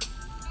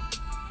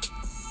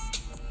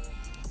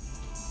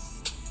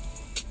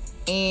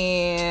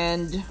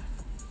 and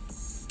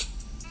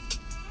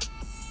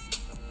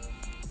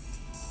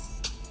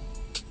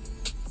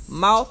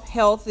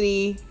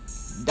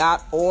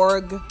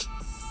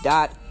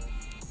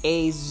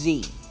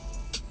mouthhealthy.org.az,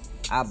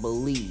 I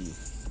believe.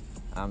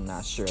 I'm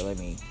not sure. Let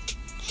me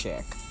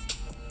check.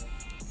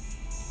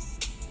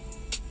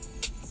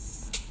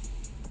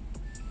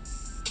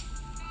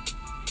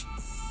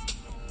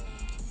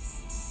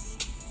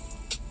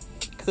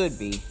 Could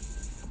be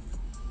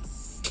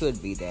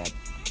that.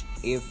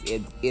 If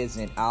it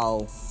isn't,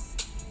 I'll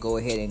go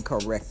ahead and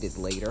correct it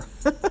later.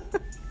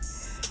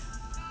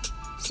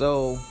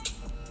 So,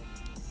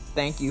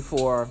 thank you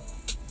for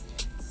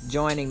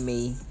joining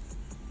me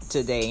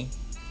today.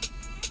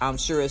 I'm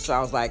sure it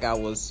sounds like I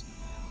was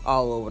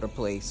all over the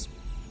place.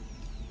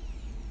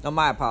 No,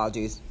 my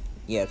apologies.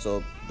 Yeah,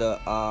 so the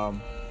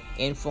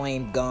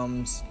inflamed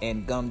gums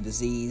and gum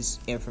disease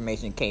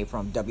information came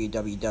from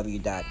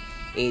www.ada.org.au.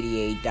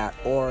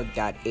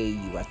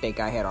 I think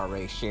I had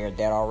already shared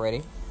that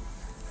already.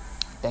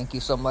 Thank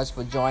you so much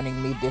for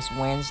joining me this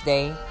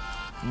Wednesday.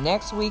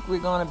 Next week, we're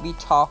going to be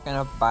talking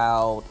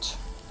about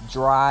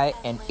dry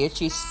and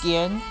itchy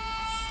skin.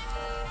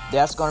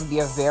 That's going to be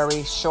a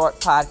very short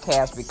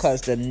podcast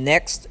because the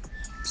next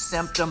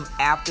symptom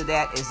after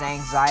that is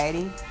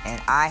anxiety, and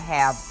I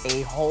have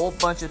a whole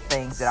bunch of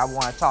things that I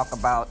want to talk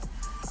about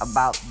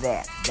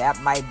that.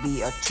 That might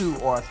be a 2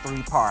 or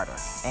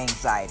 3-parter,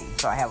 anxiety.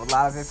 So I have a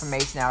lot of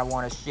information that I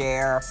want to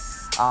share,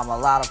 a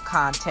lot of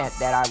content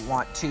that I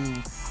want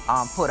to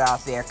put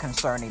out there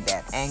concerning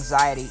that.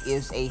 Anxiety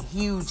is a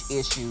huge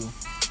issue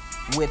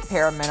with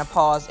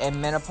perimenopause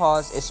and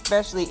menopause,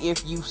 especially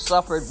if you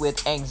suffered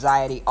with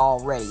anxiety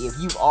already. If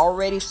you've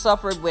already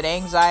suffered with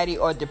anxiety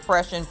or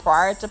depression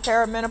prior to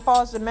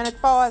perimenopause and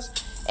menopause,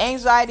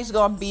 anxiety is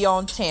going to be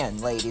on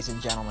 10, ladies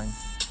and gentlemen.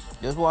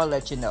 Just want to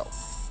let you know.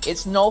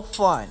 It's no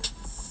fun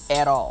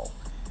at all.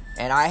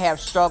 And I have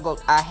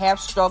struggled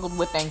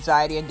with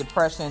anxiety and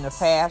depression in the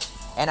past,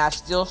 and I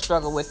still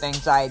struggle with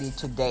anxiety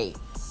today.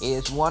 It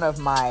is one of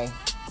my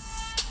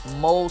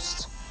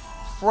most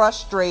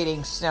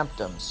frustrating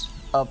symptoms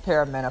of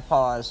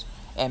perimenopause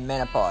and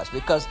menopause,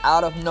 because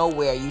out of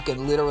nowhere you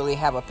can literally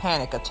have a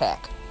panic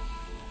attack,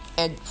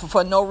 and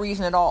for no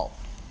reason at all.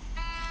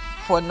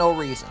 For no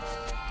reason.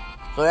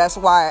 So that's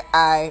why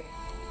I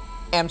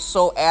am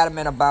so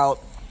adamant about,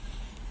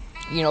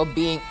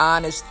 being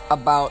honest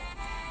about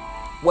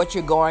what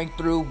you're going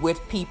through with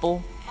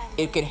people.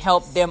 It can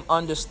help them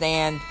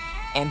understand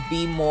and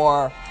be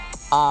more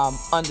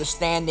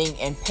understanding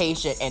and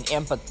patient and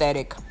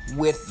empathetic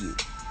with you.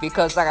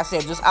 Because like I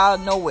said, just out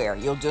of nowhere,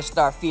 you'll just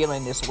start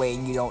feeling this way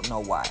and you don't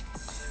know why.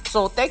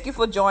 So thank you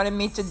for joining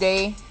me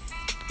today.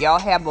 Y'all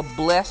have a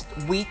blessed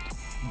week.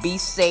 Be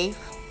safe.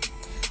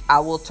 I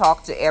will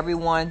talk to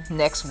everyone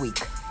next week.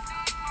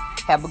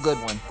 Have a good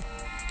one.